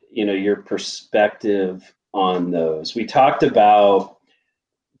get your perspective on those. We talked about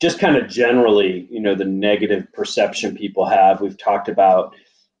just kind of generally, the negative perception people have. We've talked about,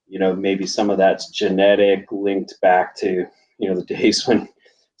 maybe some of that's genetic, linked back to the days when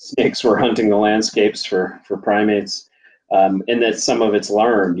snakes were hunting the landscapes for primates. And that some of it's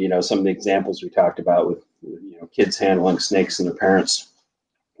learned, some of the examples we talked about with kids handling snakes and their parents'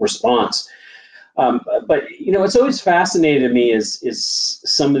 response. But it's always fascinated me is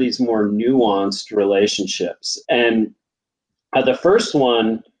some of these more nuanced relationships. And the first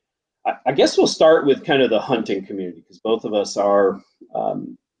one, I guess we'll start with kind of the hunting community, because both of us are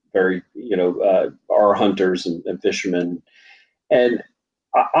very, are hunters and fishermen. And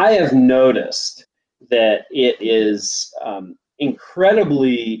I have noticed that it is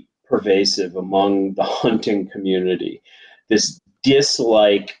incredibly pervasive among the hunting community, this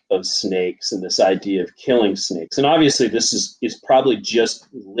dislike of snakes and this idea of killing snakes. And obviously this is probably just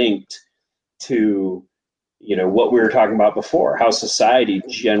linked to what we were talking about before, how society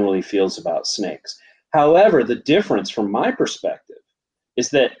generally feels about snakes. However, the difference from my perspective is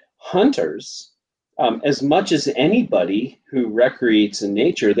that hunters, as much as anybody who recreates in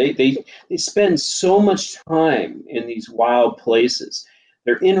nature, they spend so much time in these wild places.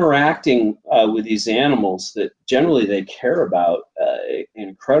 They're interacting with these animals that generally they care about an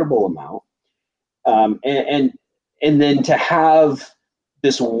incredible amount. And then to have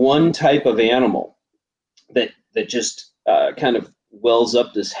this one type of animal that just kind of wells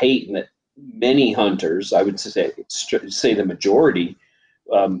up this hate, and that many hunters, I would say the majority,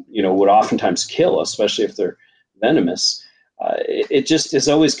 would oftentimes kill, especially if they're venomous. It just has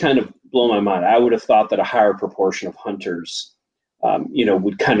always kind of blown my mind. I would have thought that a higher proportion of hunters,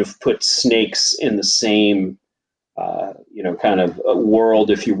 would kind of put snakes in the same, kind of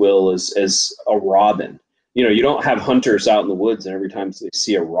world, if you will, as a robin. You don't have hunters out in the woods, and every time they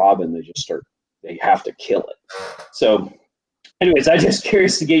see a robin, they have to kill it. So anyways, I'm just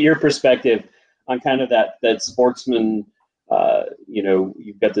curious to get your perspective on kind of that sportsman.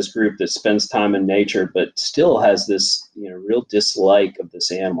 You've got this group that spends time in nature, but still has this, real dislike of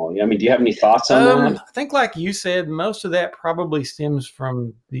this animal. I mean, do you have any thoughts on that? I think, like you said, most of that probably stems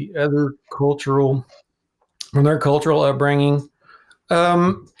from their cultural upbringing.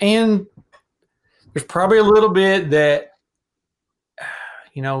 And there's probably a little bit that,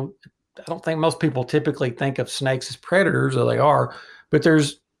 I don't think most people typically think of snakes as predators, though they are, but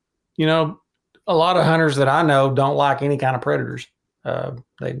there's, a lot of hunters that I know don't like any kind of predators. They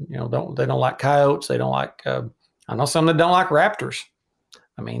don't like coyotes. They don't like, I know some that don't like raptors.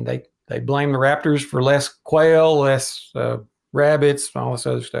 I mean, they blame the raptors for less quail, less rabbits, all this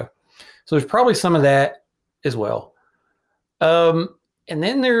other stuff. So there's probably some of that as well. And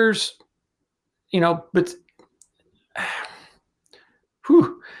then there's, but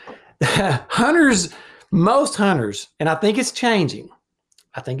most hunters, and I think it's changing.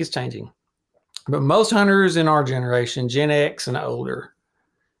 But most hunters in our generation, Gen X and older,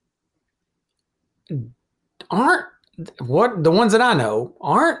 the ones that I know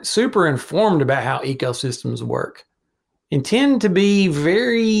aren't super informed about how ecosystems work and tend to be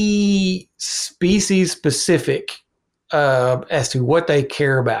very species specific as to what they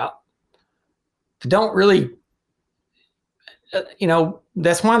care about. They don't really,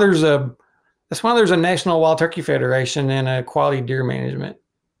 that's why there's a National Wild Turkey Federation and a Quality Deer Management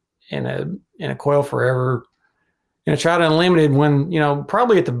and a Quail Forever and a Trout Unlimited. When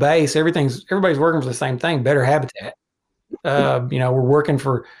probably at the base everybody's working for the same thing: better habitat. We're working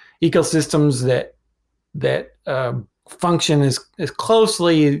for ecosystems that function as close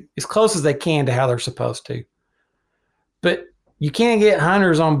as they can to how they're supposed to. But you can't get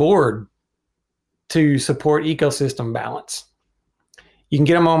hunters on board to support ecosystem balance. You can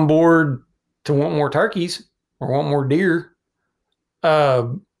get them on board to want more turkeys or want more deer.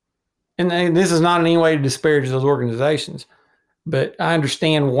 And this is not in any way to disparage those organizations, but I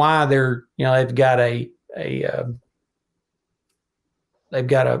understand why they're, they've got a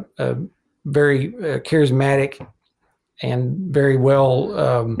very charismatic and very well,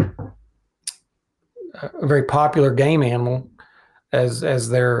 a very popular game animal as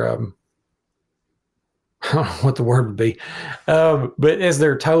their, I don't know what the word would be, but as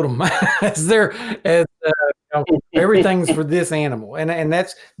their totem, everything's for this animal, and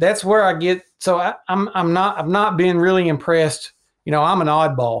that's where I get. So I've not been really impressed. I'm an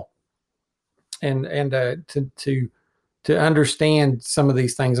oddball, and to understand some of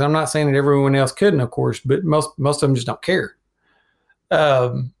these things. I'm not saying that everyone else couldn't, of course, but most of them just don't care.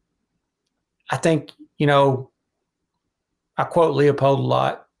 I think, I quote Leopold a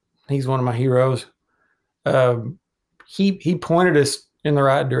lot. He's one of my heroes. He pointed us in the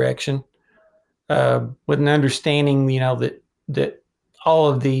right direction, with an understanding, that all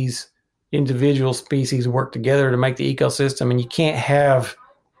of these individual species work together to make the ecosystem, and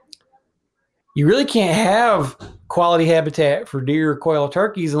you really can't have quality habitat for deer, quail, or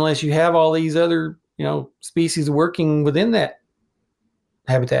turkeys unless you have all these other, species working within that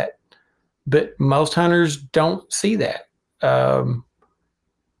habitat. But most hunters don't see that.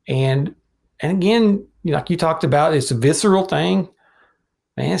 And again, like you talked about, it's a visceral thing.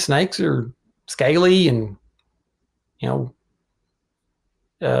 Man, snakes are scaly and,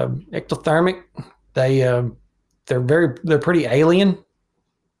 ectothermic. They're pretty alien.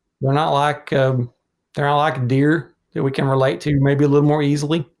 They're not like a deer that we can relate to maybe a little more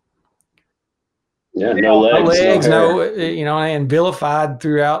easily. Yeah, no legs, no, and vilified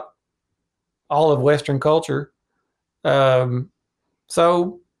throughout all of Western culture.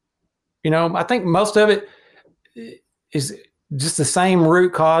 So, I think most of it is just the same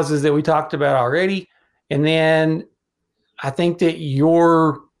root causes that we talked about already. And then I think that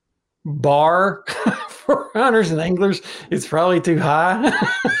your bar for hunters and anglers is probably too high.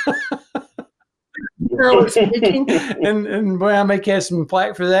 Speaking, and boy, I may catch some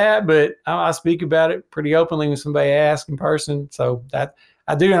flack for that, but I speak about it pretty openly when somebody asks in person. So that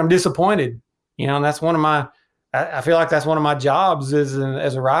I do, and I'm disappointed. And that's one of my. I feel like that's one of my jobs as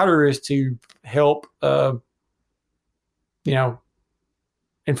a writer is to help, inform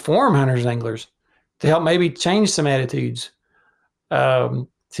hunters and anglers, to help maybe change some attitudes, to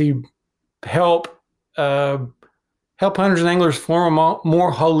help hunters and anglers form a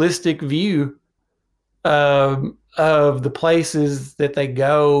more holistic view of the places that they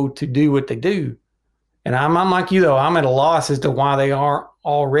go to do what they do. And I'm like you, though. I'm at a loss as to why they aren't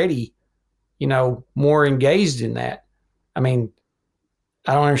already, more engaged in that. I mean,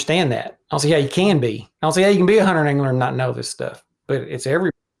 I don't understand that. I don't see how you can be. I don't see how you can be a hunter and angler and not know this stuff. But it's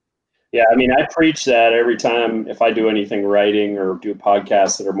every. Yeah, I mean, I preach that every time if I do anything writing or do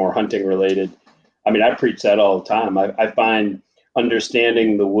podcasts that are more hunting related. I mean, I preach that all the time. I find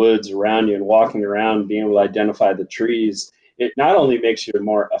understanding the woods around you and walking around, being able to identify the trees, it not only makes you a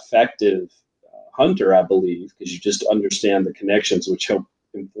more effective hunter, I believe, because you just understand the connections which help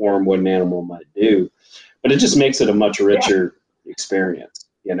inform what an animal might do, but it just makes it a much richer experience.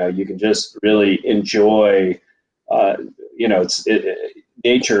 You can just really enjoy,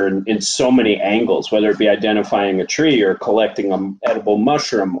 nature in so many angles, whether it be identifying a tree or collecting an edible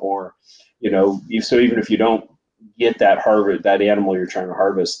mushroom, or, so even if you don't get that animal you're trying to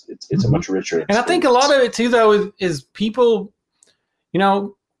harvest, it's a much richer experience. And I think a lot of it too, though, is people,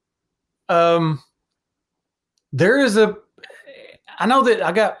 there is I know that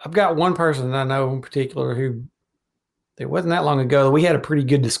I've got one person that I know in particular who, it wasn't that long ago, we had a pretty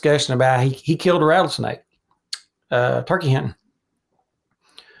good discussion about he killed a rattlesnake, turkey hunting.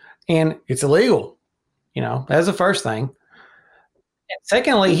 And it's illegal, that's the first thing. And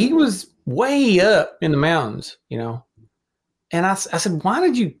secondly, he was way up in the mountains, And I said, why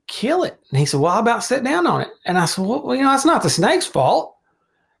did you kill it? And he said, well, how about sit down on it? And I said, well, it's not the snake's fault.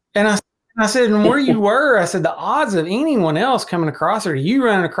 And I said, and where you were, I said, the odds of anyone else coming across it or you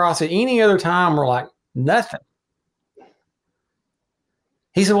running across it any other time were like nothing.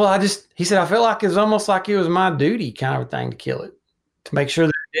 He said, well, I felt like it was almost like it was my duty kind of a thing to kill it, to make sure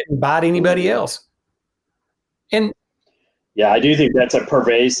that it didn't bite anybody else. And yeah, I do think that's a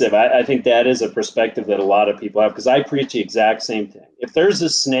pervasive. I think that is a perspective that a lot of people have, because I preach the exact same thing. If there's a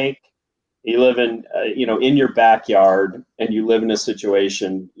snake, you live in, in your backyard, and you live in a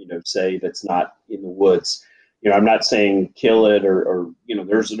situation, say that's not in the woods. I'm not saying kill it or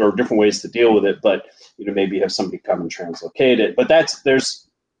there are different ways to deal with it, but maybe have somebody come and translocate it. But there's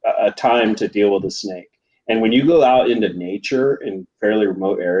a time to deal with a snake. And when you go out into nature in fairly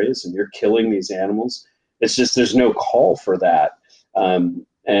remote areas and you're killing these animals, it's just there's no call for that.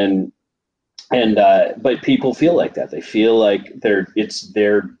 But people feel like that. They feel like it's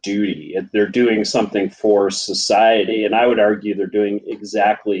their duty. They're doing something for society, and I would argue they're doing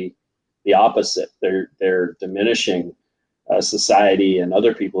exactly the opposite. They're diminishing society and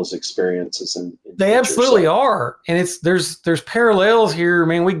other people's experiences. They absolutely are, and there's parallels here. I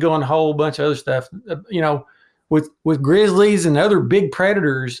mean, we go on a whole bunch of other stuff, with grizzlies and other big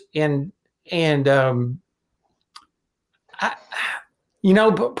predators, and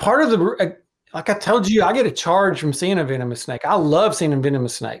but part of the, like I told you, I get a charge from seeing a venomous snake. I love seeing a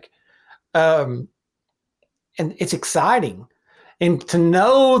venomous snake. And it's exciting. And to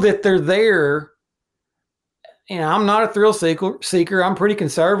know that they're there, I'm not a thrill seeker. I'm pretty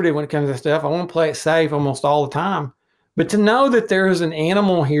conservative when it comes to stuff. I want to play it safe almost all the time. But to know that there's an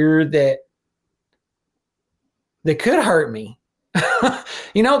animal here that could hurt me,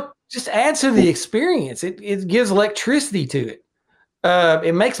 just adds to the experience. It gives electricity to it.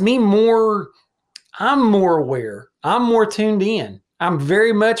 It makes me I'm more aware. I'm more tuned in. I'm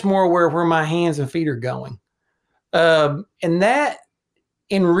very much more aware of where my hands and feet are going. And that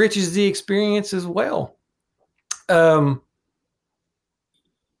enriches the experience as well. And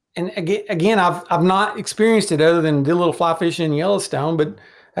again, I've not experienced it other than did a little fly fishing in Yellowstone, but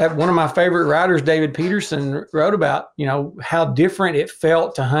one of my favorite writers, David Peterson, wrote about, how different it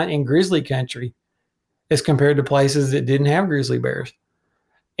felt to hunt in grizzly country as compared to places that didn't have grizzly bears.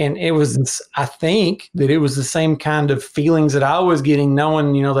 And I think that it was the same kind of feelings that I was getting,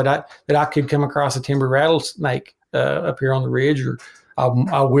 knowing, that I could come across a timber rattlesnake up here on the ridge, or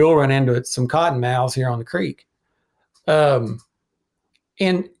I will run into some cottonmouths here on the creek. And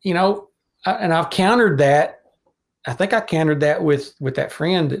I've countered that. I think I countered that with that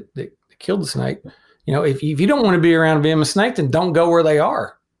friend that killed the snake. If you don't want to be around a venomous snake, then don't go where they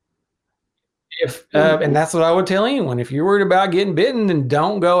are. And that's what I would tell anyone. If you're worried about getting bitten, then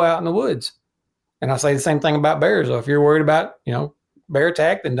don't go out in the woods. And I say the same thing about bears. So if you're worried about, bear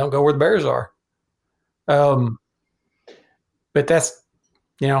attack, then don't go where the bears are. But that's,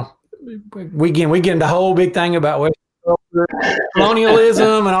 we get into the whole big thing about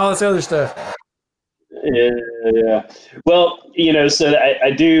colonialism and all this other stuff. Yeah. Well, so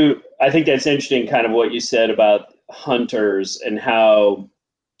I think that's interesting, kind of what you said about hunters and how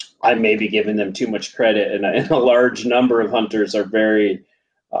I may be giving them too much credit, and a large number of hunters are very,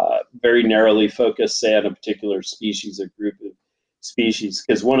 very narrowly focused, say, on a particular species or group of species.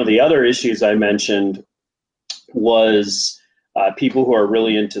 Because one of the other issues I mentioned was people who are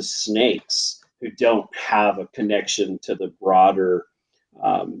really into snakes who don't have a connection to the broader,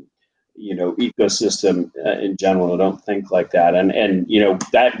 ecosystem in general. Don't think like that, and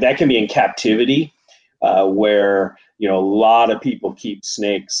that can be in captivity, where a lot of people keep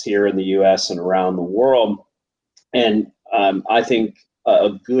snakes here in the U.S. and around the world, and I think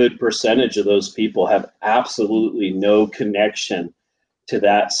a good percentage of those people have absolutely no connection to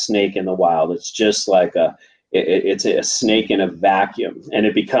that snake in the wild. It's just like it's a snake in a vacuum, and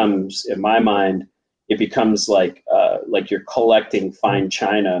it becomes, in my mind, like you're collecting fine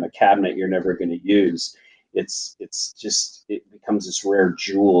china in a cabinet you're never going to use. It becomes this rare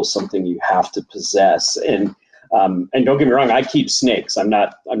jewel, something you have to possess. And don't get me wrong, I keep snakes. I'm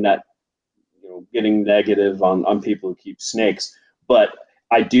not getting negative on people who keep snakes, but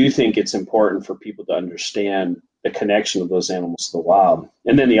I do think it's important for people to understand the connection of those animals to the wild.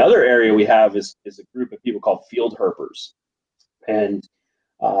 And then the other area we have is a group of people called field herpers. And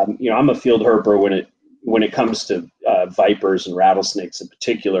I'm a field herper when it comes to vipers and rattlesnakes in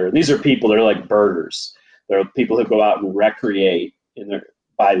particular. And these are people that are like birders. They're people who go out and recreate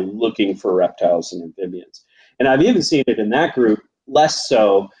by looking for reptiles and amphibians. And I've even seen it in that group, less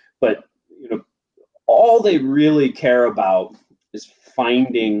so, but all they really care about is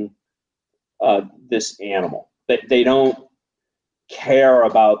finding this animal. They don't care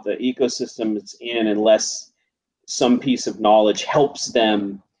about the ecosystem it's in unless some piece of knowledge helps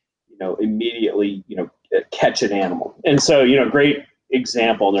them, immediately, catch an animal. And so, great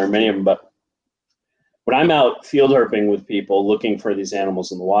example, and there are many of them, but when I'm out field herping with people looking for these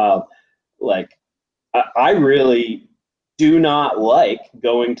animals in the wild, like I really do not like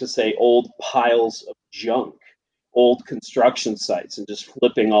going to, say, old piles of junk, old construction sites, and just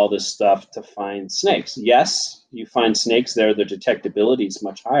flipping all this stuff to find snakes. Yes, you find snakes there, the detectability is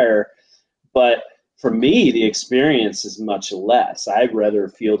much higher, but for me, the experience is much less. I'd rather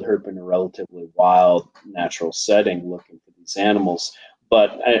field herp in a relatively wild, natural setting looking for these animals.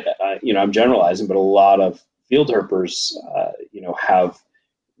 But I'm generalizing, but a lot of field herpers,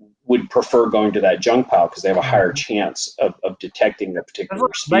 would prefer going to that junk pile because they have a higher chance of detecting a particular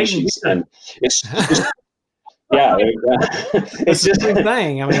species. And it's just, yeah, it's just the same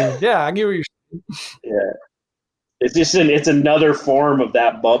thing. I mean, yeah, I get what you're saying. Yeah, it's another form of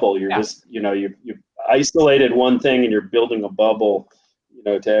that bubble. You're just, you've isolated one thing and you're building a bubble,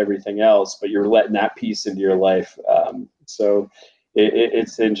 to everything else, but you're letting that piece into your life. So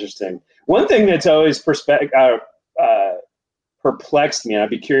it's interesting. One thing that's always perplexed me, and I'd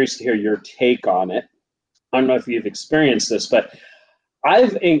be curious to hear your take on it. I don't know if you've experienced this, but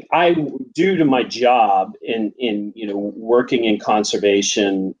due to my job in working in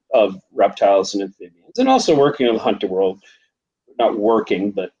conservation of reptiles and amphibians, and also working in the hunting world, not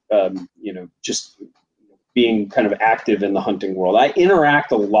working, but just being kind of active in the hunting world, I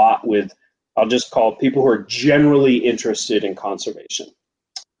interact a lot with, I'll just call people who are generally interested in conservation.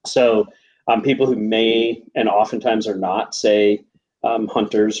 So people who may and oftentimes are not, say,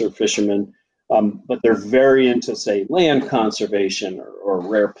 hunters or fishermen, but they're very into, say, land conservation or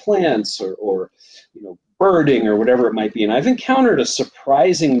rare plants or birding or whatever it might be. And I've encountered a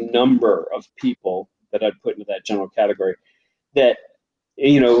surprising number of people that I'd put into that general category that,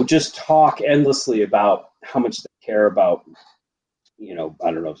 just talk endlessly about how much they care about,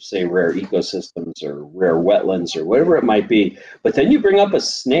 I don't know, say rare ecosystems or rare wetlands or whatever it might be. But then you bring up a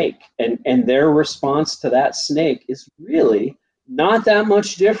snake and their response to that snake is really not that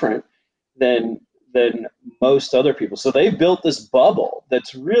much different than most other people. So they built this bubble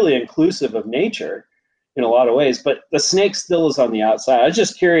that's really inclusive of nature in a lot of ways, but the snake still is on the outside. I was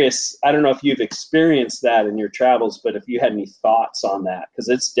just curious, I don't know if you've experienced that in your travels, but if you had any thoughts on that, because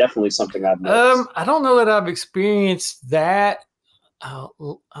it's definitely something I've noticed. I don't know that I've experienced that. I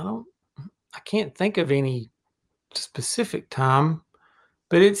can't think of any specific time,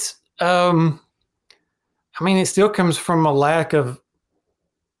 but it's, it still comes from a lack of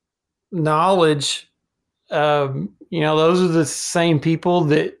knowledge. Those are the same people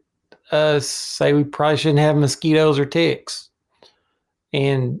that say we probably shouldn't have mosquitoes or ticks.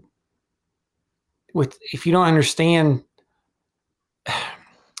 And if you don't understand,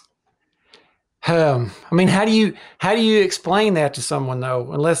 how do you explain that to someone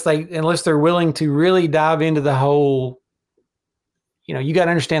though, unless they're willing to really dive into the whole, you got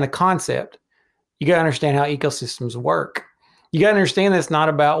to understand the concept. You got to understand how ecosystems work. You got to understand that's not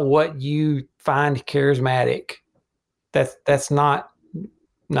about what you find charismatic. That's not,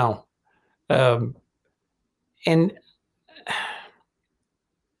 no. And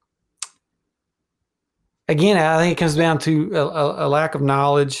again, I think it comes down to a lack of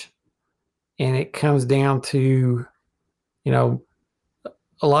knowledge, and it comes down to, a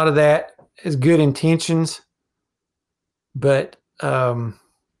lot of that is good intentions, but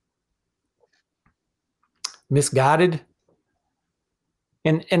misguided.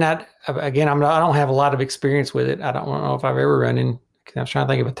 And I don't have a lot of experience with it. I don't know if I've ever run in. I was trying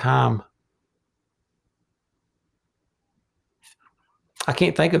to think of a time. I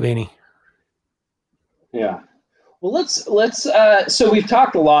can't think of any. Yeah. Well, let's. So we've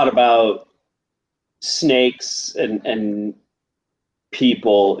talked a lot about snakes and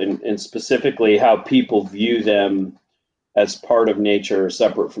people, and specifically how people view them as part of nature or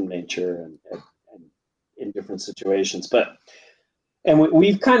separate from nature, and in different situations. And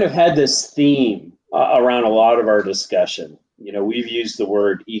we've kind of had this theme around a lot of our discussion. We've used the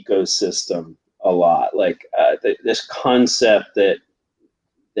word ecosystem a lot, like this concept that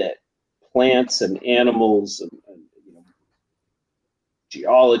plants and animals and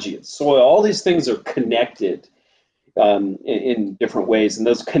geology and soil, all these things are connected in different ways. And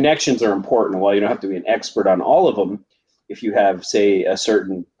those connections are important. While you don't have to be an expert on all of them, if you have, say, a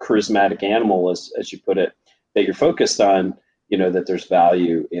certain charismatic animal, as you put it, that you're focused on, that there's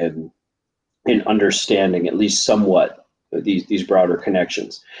value in understanding at least somewhat these broader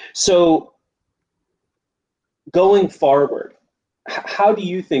connections. So going forward, how do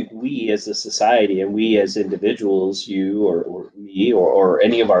you think we as a society and we as individuals, you or me or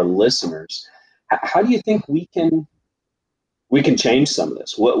any of our listeners, how do you think we can change some of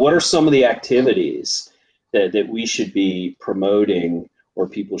this? What are some of the activities that we should be promoting or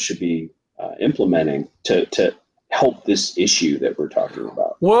people should be implementing to help this issue that we're talking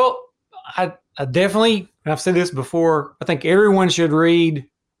about? Well, I definitely, and I've said this before, I think everyone should read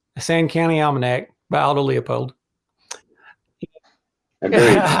the Sand County Almanac by Aldo Leopold.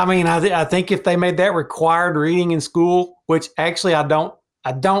 Agreed. I mean, I think if they made that required reading in school, which actually I don't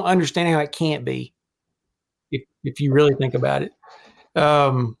understand how it can't be, if you really think about it,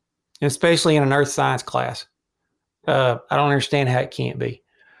 especially in an earth science class. I don't understand how it can't be.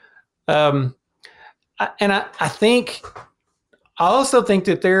 I also think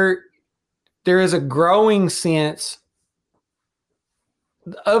that there is a growing sense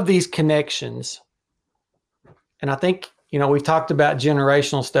of these connections. And I think, we've talked about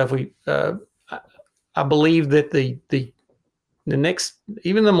generational stuff. I believe that the next,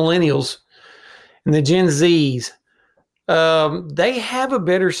 even the millennials and the Gen Zs, they have a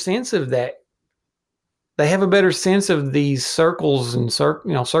better sense of that. They have a better sense of these circles and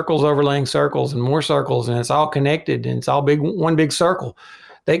circles overlaying circles and more circles, and it's all connected and it's all one big circle.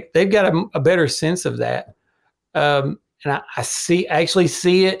 They've got a better sense of that, and I actually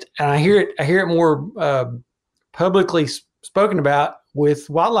see it, and I hear it more publicly spoken about with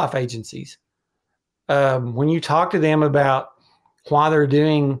wildlife agencies. When you talk to them about why they're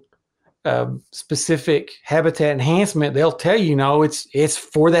doing specific habitat enhancement, they'll tell you, it's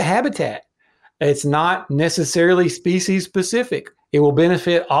for the habitat. It's not necessarily species specific. It will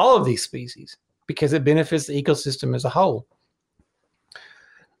benefit all of these species because it benefits the ecosystem as a whole.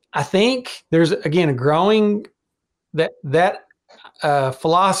 I think there's, again, a growing that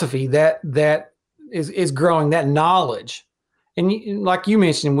philosophy that is growing, that knowledge. And like you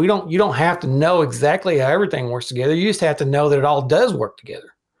mentioned, you don't have to know exactly how everything works together. You just have to know that it all does work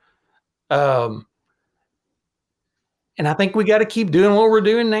together. And I think we got to keep doing what we're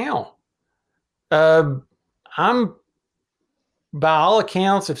doing now. I'm, by all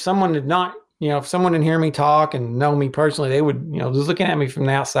accounts, if someone didn't hear me talk and know me personally, they would, just looking at me from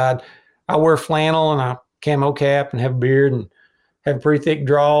the outside, I wear flannel and a camo cap and have a beard and have a pretty thick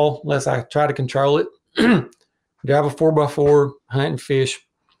drawl, unless I try to control it. Drive a 4x4, hunt and fish.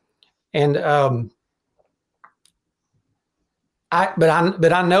 And,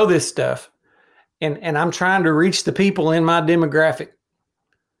 I know this stuff, and I'm trying to reach the people in my demographic.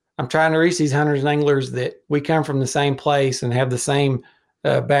 I'm trying to reach these hunters and anglers that we come from the same place and have the same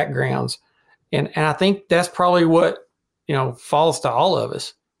backgrounds. And I think that's probably what, falls to all of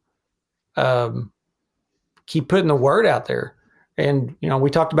us. Keep putting the word out there. And, we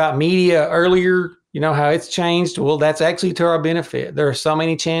talked about media earlier, how it's changed. Well, that's actually to our benefit. There are so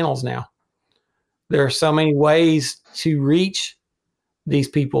many channels now. There are so many ways to reach these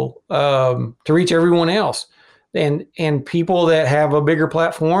people, to reach everyone else. And people that have a bigger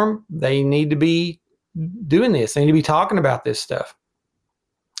platform, they need to be doing this. They need to be talking about this stuff.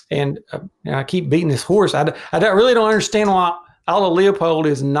 And I keep beating this horse. I really don't understand why Aldo Leopold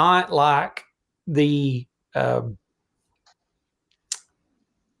is not like the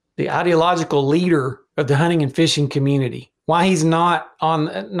ideological leader of the hunting and fishing community. Why he's not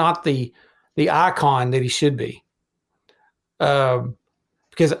the icon that he should be.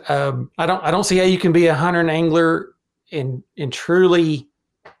 Because I don't see how you can be a hunter and angler and truly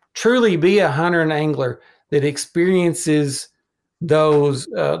be a hunter and angler that experiences those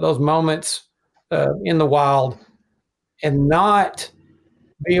moments in the wild and not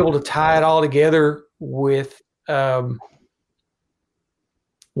be able to tie it all together with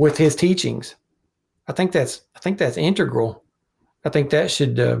his teachings. I think that's integral. I think that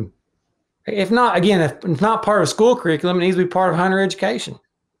should. If not part of school curriculum, it needs to be part of hunter education.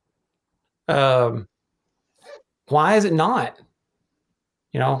 Why is it not?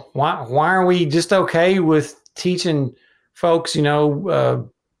 Why are we just okay with teaching folks,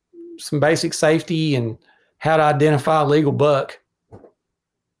 some basic safety and how to identify a legal buck,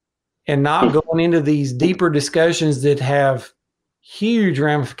 and not going into these deeper discussions that have huge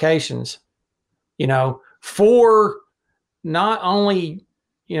ramifications, for not only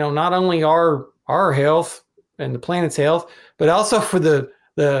our health and the planet's health, but also for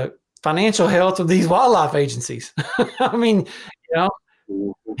the financial health of these wildlife agencies. I mean,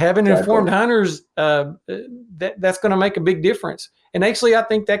 having informed hunters, that's going to make a big difference. And actually, I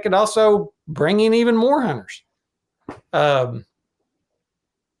think that could also bring in even more hunters.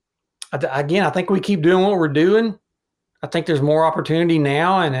 Again, I think we keep doing what we're doing. I think there's more opportunity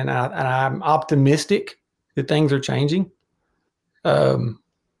now, and I'm optimistic that things are changing. That's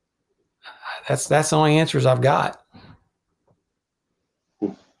the only answers I've got.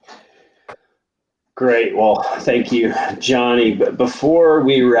 Great. Well, thank you, Johnny. But before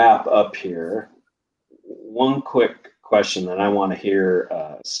we wrap up here, one quick question that I want to hear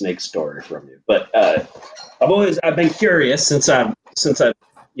a snake story from you. But I've been curious since I've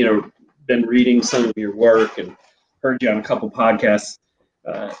been reading some of your work and heard you on a couple podcasts.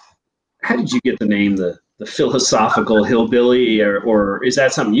 How did you get the name the philosophical hillbilly, or is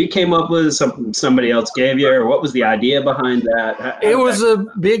that something you came up with, something somebody else gave you, or what was the idea behind that? It was a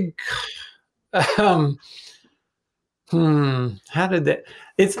big. How did that?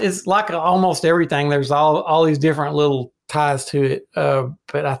 It's like almost everything. There's all these different little ties to it.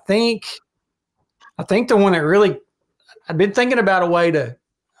 But I think the one that really, I've been thinking about a way to,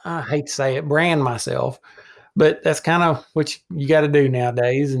 I hate to say it, brand myself, but that's kind of what you got to do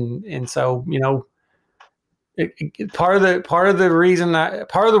nowadays. And so, part of the reason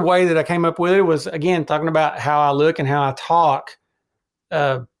part of the way that I came up with it was, again, talking about how I look and how I talk,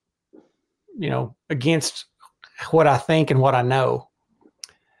 against what I think and what I know.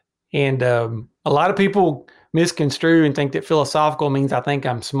 And a lot of people misconstrue and think that philosophical means I think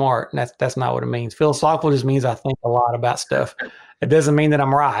I'm smart. And that's not what it means. Philosophical just means I think a lot about stuff. It doesn't mean that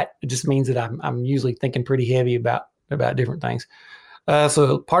I'm right. It just means that I'm usually thinking pretty heavy about different things.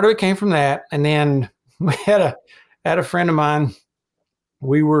 So part of it came from that. And then we had a friend of mine.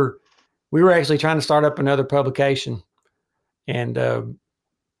 We were actually trying to start up another publication. And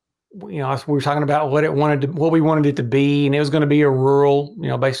we were talking about what we wanted it to be, and it was going to be a rural,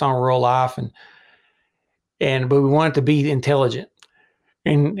 based on rural life, but we wanted it to be intelligent.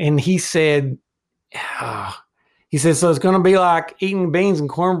 And he said, so it's going to be like eating beans and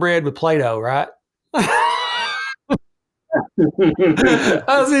cornbread with Play-Doh, right? I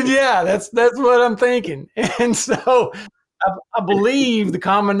said, yeah, that's what I'm thinking. And so I believe the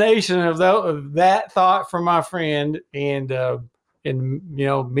combination of that thought from my friend and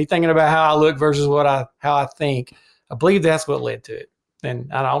me thinking about how I look versus how I think, I believe that's what led to it.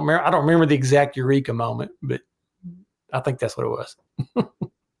 And I don't remember the exact eureka moment, but I think that's what it was.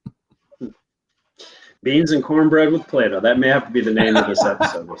 Beans and cornbread with Play-Doh. That may have to be the name of this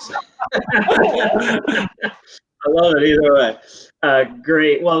episode. I love it either way.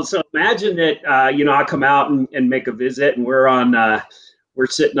 Great. Well, so imagine that I come out and make a visit, and we're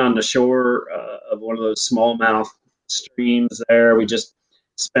sitting on the shore of one of those smallmouth streams there. We just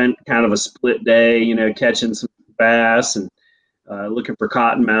spent kind of a split day, catching some bass and looking for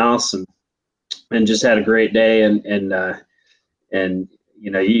cottonmouths, and just had a great day. And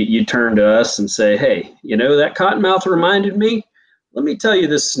you turn to us and say, hey, that cottonmouth reminded me. Let me tell you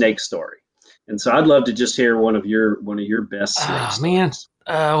this snake story. And so I'd love to just hear one of your best snake stories. Man,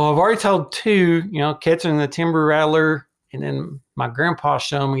 well, I've already told two. Catching the timber rattler, and then my grandpa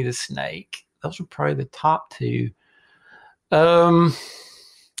showing me the snake. Those were probably the top two. Let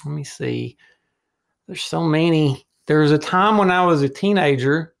me see. There's so many. There was a time when I was a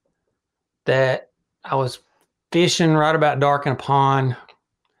teenager that I was fishing right about dark in a pond,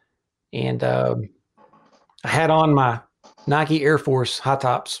 and I had on my Nike Air Force high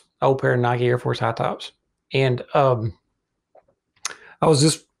tops, old pair of Nike Air Force high tops, and I think I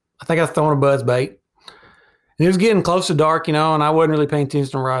was throwing a buzz bait, and it was getting close to dark, and I wasn't really paying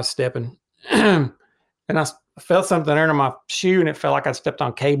attention to where I was stepping, and I felt something under my shoe, and it felt like I stepped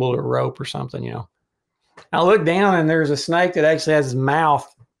on cable or rope or something, I looked down, and there's a snake that actually has his mouth,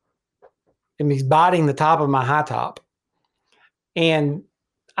 and he's biting the top of my high top. And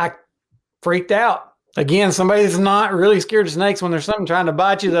I freaked out. Again, somebody that's not really scared of snakes, when there's something trying to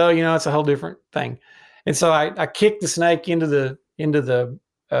bite you, though, it's a whole different thing. And so I kicked the snake into the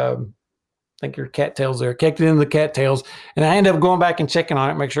I think your cattails there, kicked it into the cattails, and I ended up going back and checking on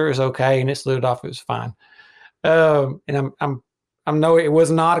it, make sure it was okay, and it slid off. It was fine. And I know it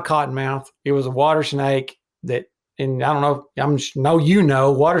was not a cottonmouth. It was a water snake and I don't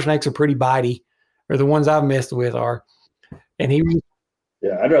know, water snakes are pretty bitey, or the ones I've messed with are. And he was,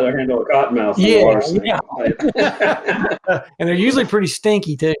 yeah, I'd rather handle a cottonmouth than a water snake. Yeah. And they're usually pretty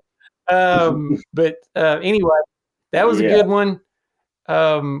stinky too. But anyway, that was a good one.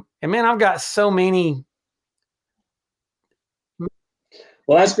 And man, I've got so many.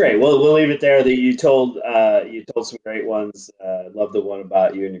 Well, that's great. We'll leave it there. That you told some great ones. Love the one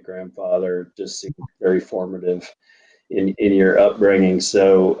about you and your grandfather. Just seemed very formative in your upbringing.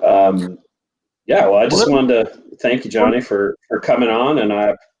 So, I just wanted to thank you, Johnny, for coming on, and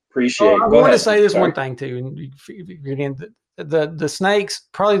I appreciate. I want to say this one thing too, and again, the snakes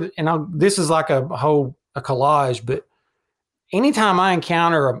probably, and this is like a collage, but anytime I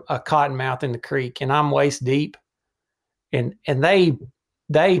encounter a cottonmouth in the creek and I'm waist deep, and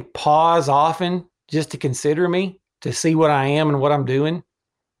they pause often just to consider me, to see what I am and what I'm doing.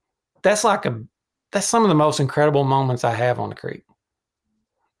 That's some of the most incredible moments I have on the creek.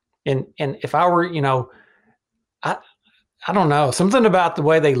 And if I were, I don't know, something about the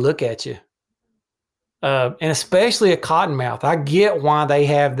way they look at you, and especially a cottonmouth. I get why they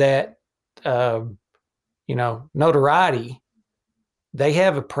have that, notoriety. They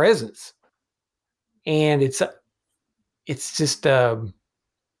have a presence, and it's just, again,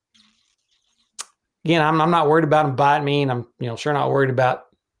 I'm not worried about them biting me, and I'm, sure not worried about,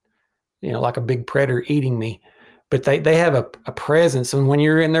 like a big predator eating me, but they have a presence. And when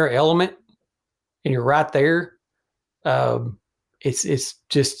you're in their element and you're right there, it's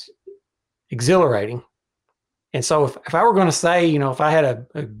just exhilarating. And so if I were going to say, if I had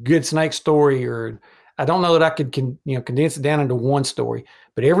a good snake story, or I don't know that I could, condense it down into one story,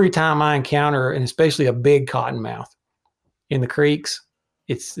 but every time I encounter, and especially a big cottonmouth in the creeks,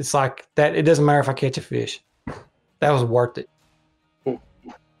 it's like that. It doesn't matter if I catch a fish. That was worth it.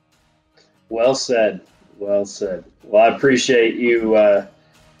 Well said. Well said. Well, I appreciate you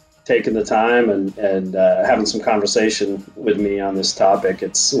taking the time and having some conversation with me on this topic.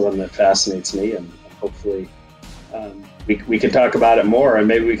 It's one that fascinates me, and hopefully we can talk about it more, and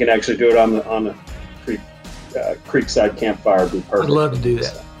maybe we can actually do it on the Creekside Campfire. Would be perfect. I'd love to do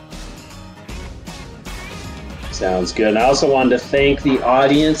that. Sounds good. And I also wanted to thank the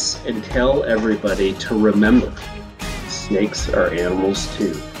audience and tell everybody to remember, snakes are animals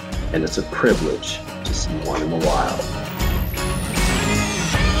too, and it's a privilege to see one in the wild.